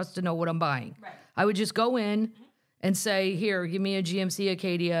cars to trust to know what I'm buying. Right. I would just go in and say, here, give me a GMC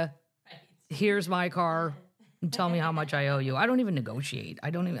Acadia. Here's my car. And tell me how much I owe you. I don't even negotiate.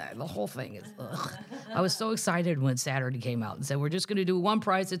 The whole thing is, ugh. I was so excited when Saturday came out and said, we're just going to do one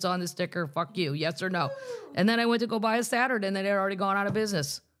price. It's on the sticker. Fuck you. Yes or no. And then I went to go buy a Saturday and they had already gone out of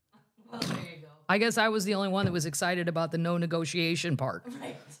business. Well, there you go. I guess I was the only one that was excited about the no negotiation part.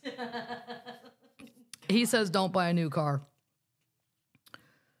 Right. He says, don't buy a new car.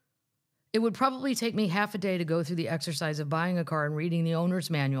 It would probably take me half a day to go through the exercise of buying a car and reading the owner's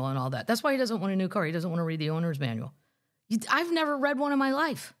manual and all that. That's why he doesn't want a new car. He doesn't want to read the owner's manual. I've never read one in my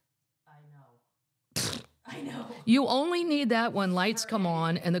life. I know. You only need that when lights come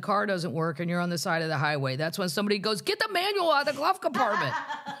on and the car doesn't work and you're on the side of the highway. That's when somebody goes, get the manual out of the glove compartment.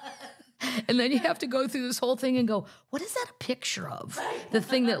 And then you have to go through this whole thing and go, what is that a picture of? The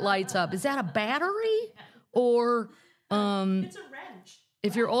thing that lights up. Is that a battery? Or It's a wrench.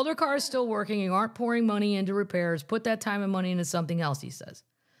 if your older car is still working, you aren't pouring money into repairs, put that time and money into something else, he says.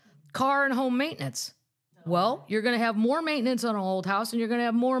 Car and home maintenance. Well, you're going to have more maintenance on an old house and you're going to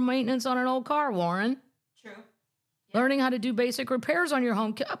have more maintenance on an old car, Warren. True. Learning how to do basic repairs on your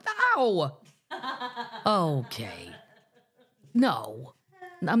home. Ow! Okay. No.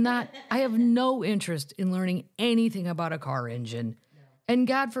 I'm not. I have no interest in learning anything about a car engine. No. And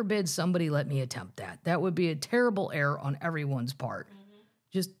God forbid somebody let me attempt that. That would be a terrible error on everyone's part. Mm-hmm.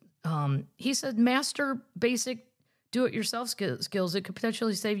 Just, he said, master basic do-it-yourself skills that could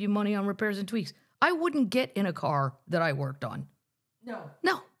potentially save you money on repairs and tweaks. I wouldn't get in a car that I worked on. No.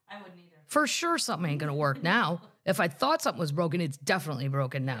 I wouldn't either. For sure something ain't going to work now. If I thought something was broken, it's definitely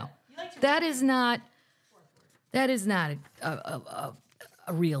broken now. That is not a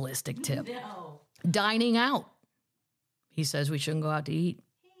realistic tip. No. Dining out. He says we shouldn't go out to eat.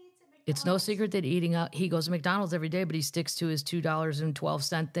 It's no secret that eating out, he goes to McDonald's every day, but he sticks to his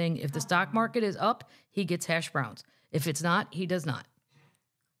 $2.12 thing. If the stock market is up, he gets hash browns. If it's not, he does not.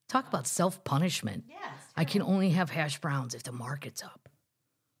 Talk about self-punishment. Yes. I can only have hash browns if the market's up.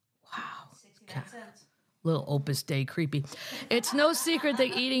 Wow. 69 cents. Little Opus Dei creepy. It's no secret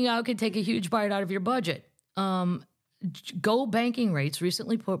that eating out can take a huge bite out of your budget. Go Banking Rates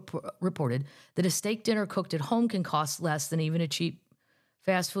recently reported that a steak dinner cooked at home can cost less than even a cheap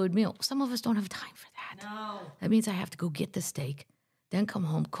fast food meal. Some of us don't have time for that. No. That means I have to go get the steak, then come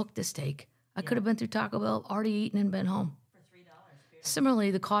home, cook the steak. I could have been through Taco Bell, already eaten and been home. For $3. Similarly,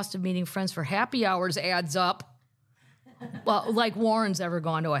 the cost of meeting friends for happy hours adds up. Well, like Warren's ever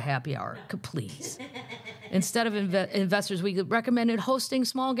gone to a happy hour. Please. Instead of investors, we recommended hosting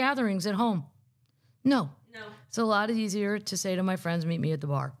small gatherings at home. No. It's a lot easier to say to my friends, meet me at the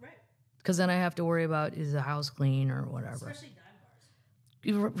bar. Right. Because then I have to worry about, is the house clean or whatever. Especially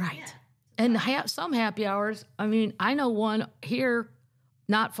dive bars. Right. Yeah. And some happy hours, I mean, I know one here,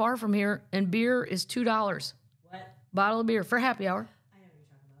 not far from here, and beer is $2. What? Bottle of beer for happy hour. I know what you're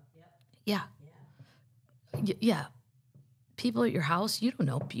talking about. Yep. Yeah. Yeah. People at your house, you don't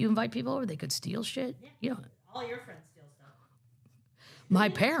know. You invite people over, they could steal shit. Yeah. You know. All your friends steal stuff. My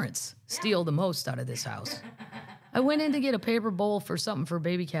parents steal the most out of this house. I went in to get a paper bowl for something for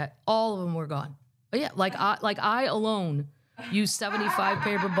baby cat. All of them were gone. Oh, yeah, I alone used 75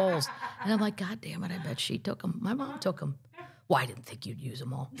 paper bowls. And I'm like, God damn it, I bet she took them. My mom took them. Well, I didn't think you'd use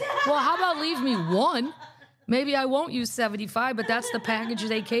them all. Well, how about leave me one? Maybe I won't use 75, but that's the package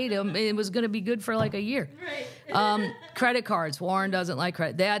they gave him. It was going to be good for like a year. Right. Credit cards. Warren doesn't like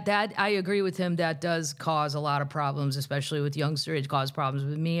credit. That I agree with him. That does cause a lot of problems, especially with youngsters. It caused problems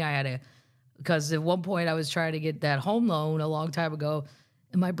with me. Because at one point I was trying to get that home loan a long time ago,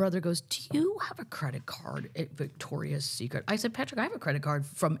 and my brother goes, do you have a credit card at Victoria's Secret? I said, Patrick, I have a credit card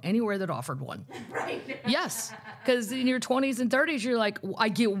from anywhere that offered one. Right. Yes, because in your 20s and 30s, you're like, I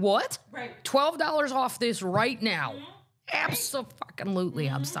get what? Right. $12 off this right now.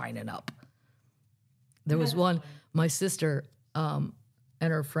 Absolutely, I'm signing up. There was one, my sister and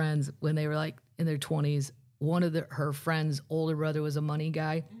her friends, when they were like in their 20s, one of her friends' older brother was a money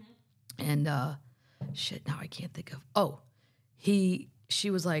guy. And now I can't think of, she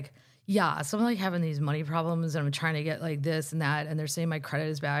was like, yeah, so I'm like having these money problems and I'm trying to get like this and that. And they're saying my credit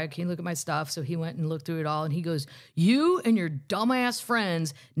is bad. Can you look at my stuff? So he went and looked through it all. And he goes, you and your dumbass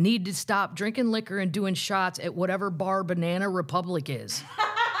friends need to stop drinking liquor and doing shots at whatever bar Banana Republic is.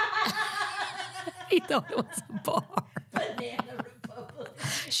 He thought it was a bar. Banana Republic.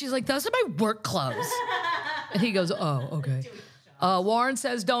 She's like, those are my work clothes. And he goes, oh, okay. Warren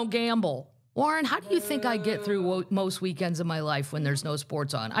says, don't gamble. Warren, how do you think I get through most weekends of my life when there's no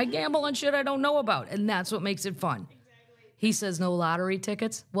sports on? I gamble on shit I don't know about, and that's what makes it fun. Exactly. He says no lottery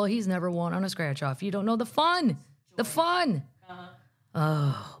tickets. Well, he's never won on a scratch off. You don't know the fun. The fun.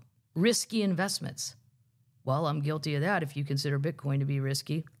 Oh, risky investments. Well, I'm guilty of that if you consider Bitcoin to be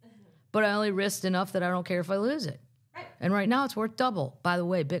risky. But I only risked enough that I don't care if I lose it. Right. And right now it's worth double. By the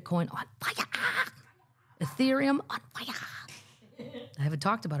way, Bitcoin on fire. Ethereum on fire. I haven't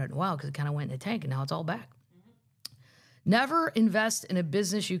talked about it in a while because it kind of went in the tank and now it's all back. Never invest in a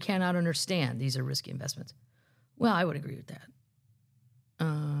business you cannot understand. These are risky investments. Well, I would agree with that.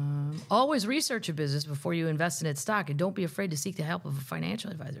 Always research a business before you invest in its stock, and don't be afraid to seek the help of a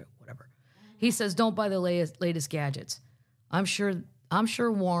financial advisor, whatever. He says, don't buy the latest gadgets. I'm sure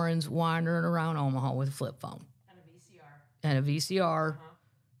Warren's wandering around Omaha with a flip phone. And a VCR.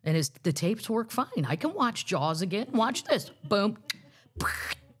 And the tapes work fine. I can watch Jaws again. Watch this. Boom.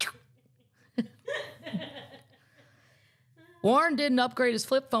 Warren didn't upgrade his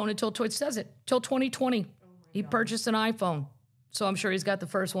flip phone until 2020. He purchased an iPhone. So I'm sure he's got the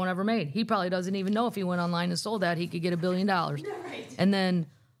first one ever made. He probably doesn't even know if he went online and sold that, he could get $1 billion. Right. And then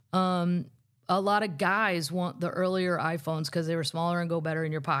a lot of guys want the earlier iPhones because they were smaller and go better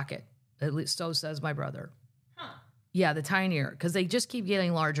in your pocket. At least so says my brother. Huh. Yeah, the tinier, because they just keep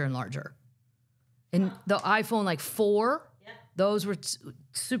getting larger and larger. And the iPhone like 4, those were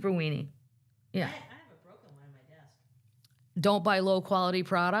super weenie. Yeah. I have a broken one on my desk. Don't buy low quality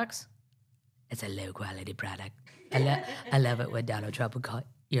products. It's a low quality product. I love it when Donald Trump would call it,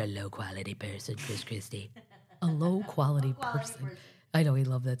 you're a low quality person, Chris Christie. A low quality person. I know, he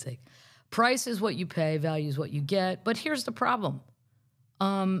loved that saying. Price is what you pay, value is what you get. But here's the problem.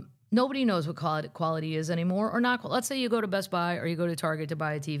 Nobody knows what quality is anymore or not. Let's say you go to Best Buy or you go to Target to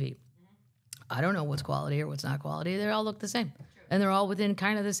buy a TV. I don't know what's quality or what's not quality. They all look the same. And they're all within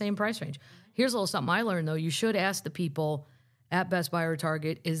kind of the same price range. Here's a little something I learned, though. You should ask the people at Best Buy or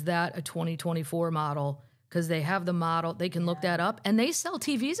Target, is that a 2024 model? Because they have the model. They can look that up. And they sell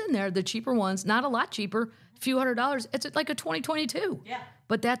TVs in there, the cheaper ones, not a lot cheaper, a few $100s. It's like a 2022. Yeah.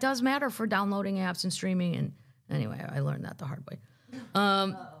 But that does matter for downloading apps and streaming. And anyway, I learned that the hard way.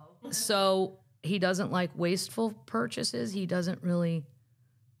 So he doesn't like wasteful purchases. He doesn't really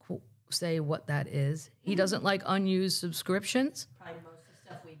say what that is. He doesn't like unused subscriptions. Probably most of the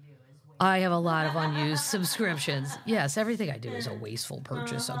stuff we do is wasteful. I have a lot of unused subscriptions. Yes, everything I do is a wasteful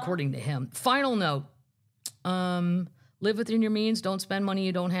purchase, according to him. Final note. Live within your means. Don't spend money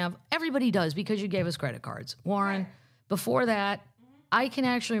you don't have. Everybody does because you gave us credit cards. Warren, before that, I can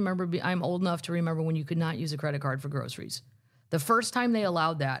actually remember, I'm old enough to remember when you could not use a credit card for groceries. The first time they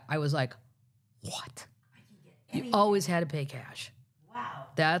allowed that, I was like, what? You always had to pay cash. Wow.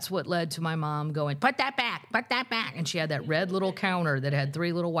 That's what led to my mom going, put that back. And she had that red little counter that had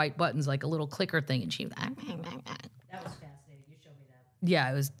 3 little white buttons, like a little clicker thing. And she was like, That was fascinating. You showed me that.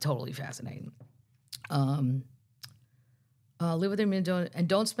 yeah, it was totally fascinating. Live with him and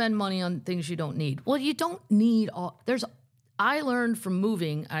don't spend money on things you don't need. Well, you don't need all. I learned from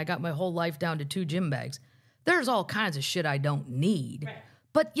moving. I got my whole life down to 2 gym bags. There's all kinds of shit I don't need,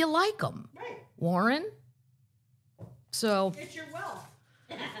 but you like them, Warren. So It's your wealth.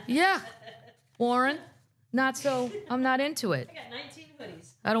 yeah, Warren. Not so. I'm not into it. I got 19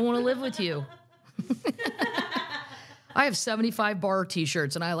 hoodies. I don't want to live with you. I have 75 bar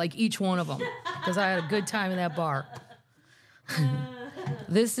T-shirts, and I like each one of them because I had a good time in that bar.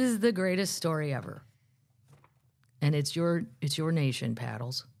 This is the greatest story ever. And it's your nation,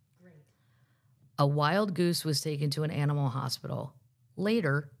 Paddles. Great. A wild goose was taken to an animal hospital.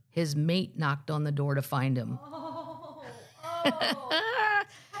 Later, his mate knocked on the door to find him. Oh,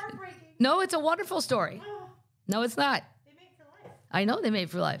 heartbreaking. No, it's a wonderful story. No, it's not. They made for life. I know they made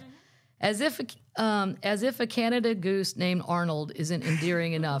for life. As if a Canada goose named Arnold isn't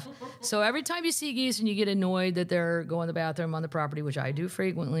endearing enough. So every time you see geese and you get annoyed that they're going to the bathroom on the property, which I do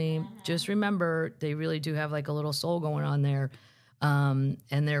frequently, just remember they really do have like a little soul going on there, and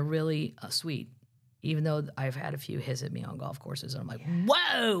they're really sweet. Even though I've had a few hiss at me on golf courses, and I'm like,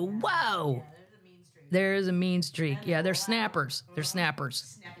 whoa. Yeah, There is a mean streak. Yeah, they're snappers. They're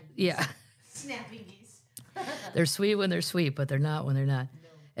snappers. Snapping geese. Yeah. Snapping geese. They're sweet when they're sweet, but they're not when they're not.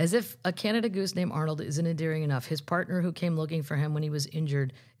 As if a Canada goose named Arnold isn't endearing enough, his partner who came looking for him when he was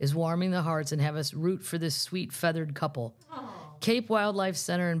injured is warming the hearts and have us root for this sweet feathered couple. Oh. Cape Wildlife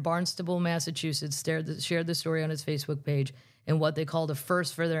Center in Barnstable, Massachusetts shared the story on its Facebook page in what they called a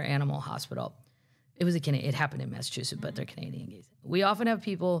first for their animal hospital. It happened in Massachusetts, but they're Canadian geese. We often have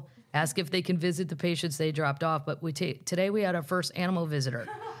people ask if they can visit the patients they dropped off, but today we had our first animal visitor.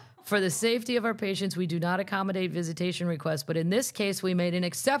 For the safety of our patients, we do not accommodate visitation requests, but in this case, we made an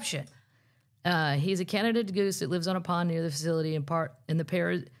exception. He's a Canada goose that lives on a pond near the facility, and the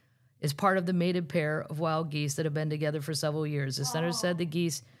pair is part of the mated pair of wild geese that have been together for several years. The center said the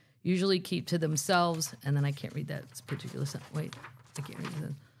geese usually keep to themselves, and then I can't read that particular sentence. Wait, I can't read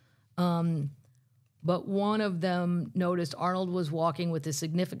that. But one of them noticed Arnold was walking with a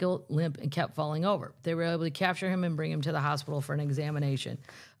significant limp and kept falling over. They were able to capture him and bring him to the hospital for an examination.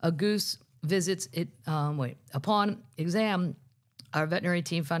 A goose visits it. Upon exam, our veterinary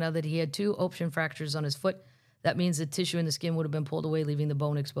team found out that he had 2 open fractures on his foot. That means the tissue in the skin would have been pulled away, leaving the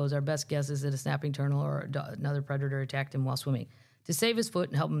bone exposed. Our best guess is that a snapping turtle or another predator attacked him while swimming. To save his foot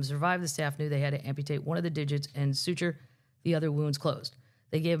and help him survive, the staff knew they had to amputate one of the digits and suture the other wounds closed.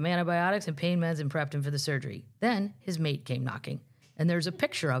 They gave him antibiotics and pain meds and prepped him for the surgery. Then his mate came knocking, and there's a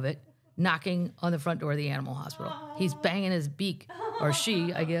picture of it knocking on the front door of the animal hospital. He's banging his beak, or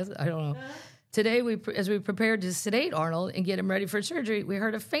she, I guess, I don't know. Today, as we prepared to sedate Arnold and get him ready for surgery, we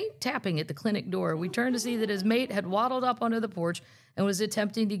heard a faint tapping at the clinic door. We turned to see that his mate had waddled up onto the porch and was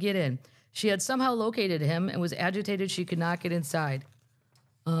attempting to get in. She had somehow located him and was agitated she could not get inside.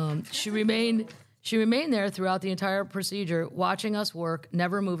 She remained there throughout the entire procedure, watching us work,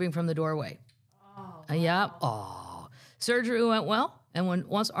 never moving from the doorway. Surgery went well, and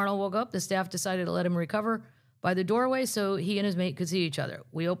once Arnold woke up, the staff decided to let him recover by the doorway so he and his mate could see each other.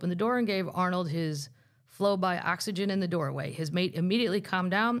 We opened the door and gave Arnold his flow by oxygen in the doorway. His mate immediately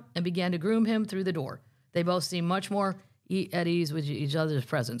calmed down and began to groom him through the door. They both seemed much more at ease with each other's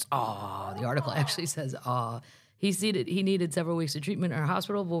presence. The article actually says, He needed several weeks of treatment in our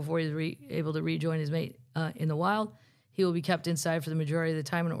hospital before he was able to rejoin his mate in the wild. He will be kept inside for the majority of the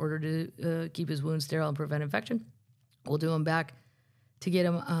time in order to keep his wounds sterile and prevent infection. We'll do him back to get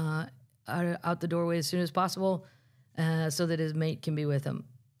him out the doorway as soon as possible so that his mate can be with him.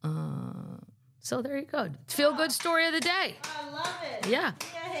 So there you go. Feel good story of the day. I love it. Yeah.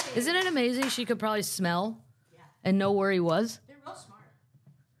 Yay. Isn't it amazing she could probably smell and know where he was? They're real smart.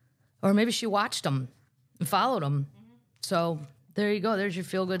 Or maybe she watched him and followed him. So there you go. There's your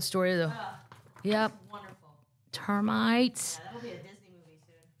feel good story of the. Yep. Wonderful. Termites. Yeah, that'll be a Disney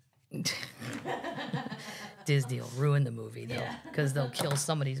movie soon. Disney will ruin the movie though, because they'll kill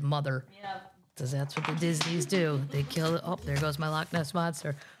somebody's mother. Yeah. Because that's what the Disneys do. They kill. Oh, there goes my Loch Ness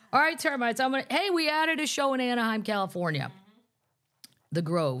monster. All right, termites. Hey, we added a show in Anaheim, California. The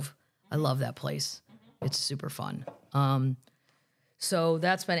Grove. I love that place. It's super fun. So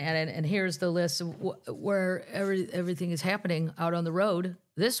that's been added, and here's the list of where everything is happening out on the road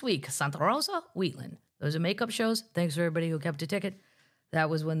this week. Santa Rosa, Wheatland. Those are makeup shows. Thanks for everybody who kept a ticket. That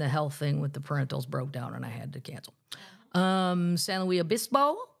was when the health thing with the parentals broke down and I had to cancel. San Luis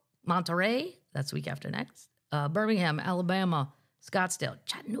Obispo, Monterey. That's the week after next. Birmingham, Alabama, Scottsdale,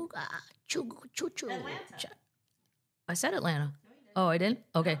 Chattanooga, Atlanta. I said Atlanta. No, you didn't. Oh, I didn't?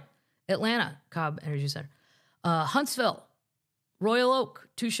 Okay. Atlanta, Cobb Energy Center. Huntsville, Royal Oak,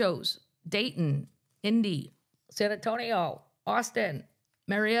 2 shows. Dayton, Indy, San Antonio, Austin,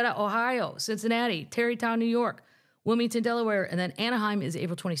 Marietta, Ohio, Cincinnati, Tarrytown, New York, Wilmington, Delaware, and then Anaheim is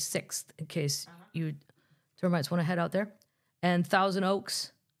April 26th, in case you termites want to head out there. And Thousand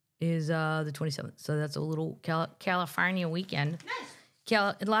Oaks is the 27th. So that's a little California weekend.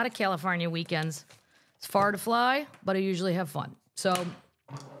 Nice. A lot of California weekends. It's far to fly, but I usually have fun. So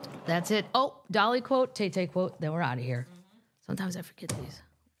that's it. Oh, Dolly quote, Tay quote, then we're out of here. Sometimes I forget these.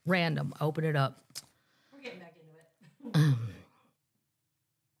 Random. Open it up. We're getting back into it.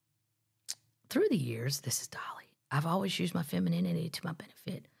 Through the years, this is Dolly. I've always used my femininity to my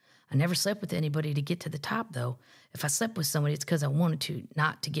benefit. I never slept with anybody to get to the top, though. If I slept with somebody, it's because I wanted to,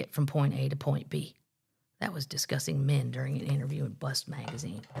 not to get from point A to point B. That was discussing men during an interview in Bust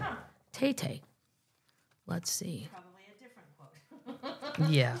magazine. Tay. Let's see. Probably a different quote.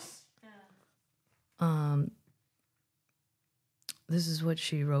 Yeah. This is what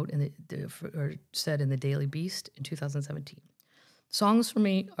she wrote or said in the Daily Beast in 2017. Songs for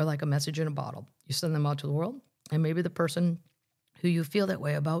me are like a message in a bottle. You send them out to the world, and maybe the person who you feel that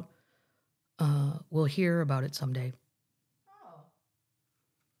way about will hear about it someday.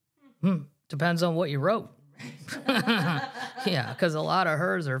 Depends on what you wrote. Yeah, because a lot of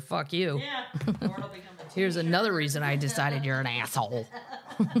hers are fuck you. Yeah. Or it'll become a Here's another reason I decided you're an asshole.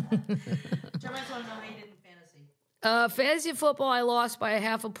 Termites want to know how you did in fantasy. Fantasy football, I lost by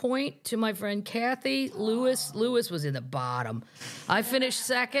 0.5 point to my friend Kathy. Lewis was in the bottom. I finished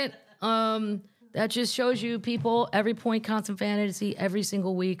second. That just shows you, people, every point counts in fantasy every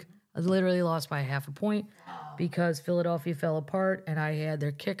single week. I literally lost by 0.5 point because Philadelphia fell apart, and I had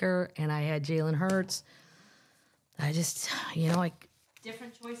their kicker, and I had Jalen Hurts. I just,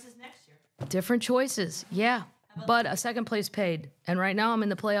 Different choices next year. different choices, yeah. But a second place paid. And right now I'm in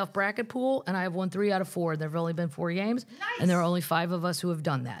the playoff bracket pool, and I have won 3 out of 4. There have only been 4 games, Nice. and there are only 5 of us who have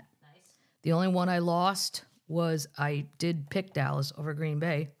done that. Nice. The only one I lost was I did pick Dallas over Green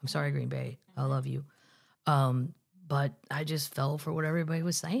Bay. I'm sorry, Green Bay. I love you. But I just fell for what everybody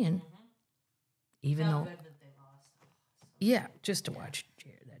was saying. Even though, good that they lost. yeah, just to watch.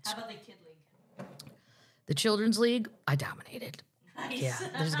 How about the Kid League? The Children's League, I dominated. Nice. Yeah,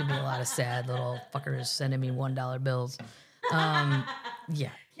 there's going to be a lot of sad little fuckers sending me $1 bills.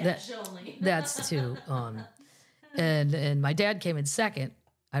 Yeah, that's too. And my dad came in second.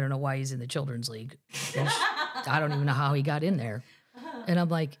 I don't know why he's in the Children's League. I don't even know how he got in there. And I'm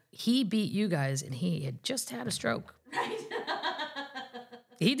like, he beat you guys, and he had just had a stroke. Right.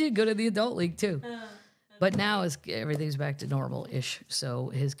 He did good in the Adult League, too. But now everything's back to normal-ish. So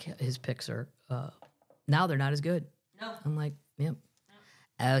his picks are, now they're not as good. No. I'm like, yep.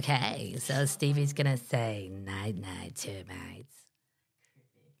 Okay, so Stevie's going to say night-night termites.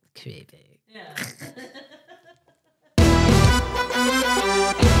 Creepy. Yeah.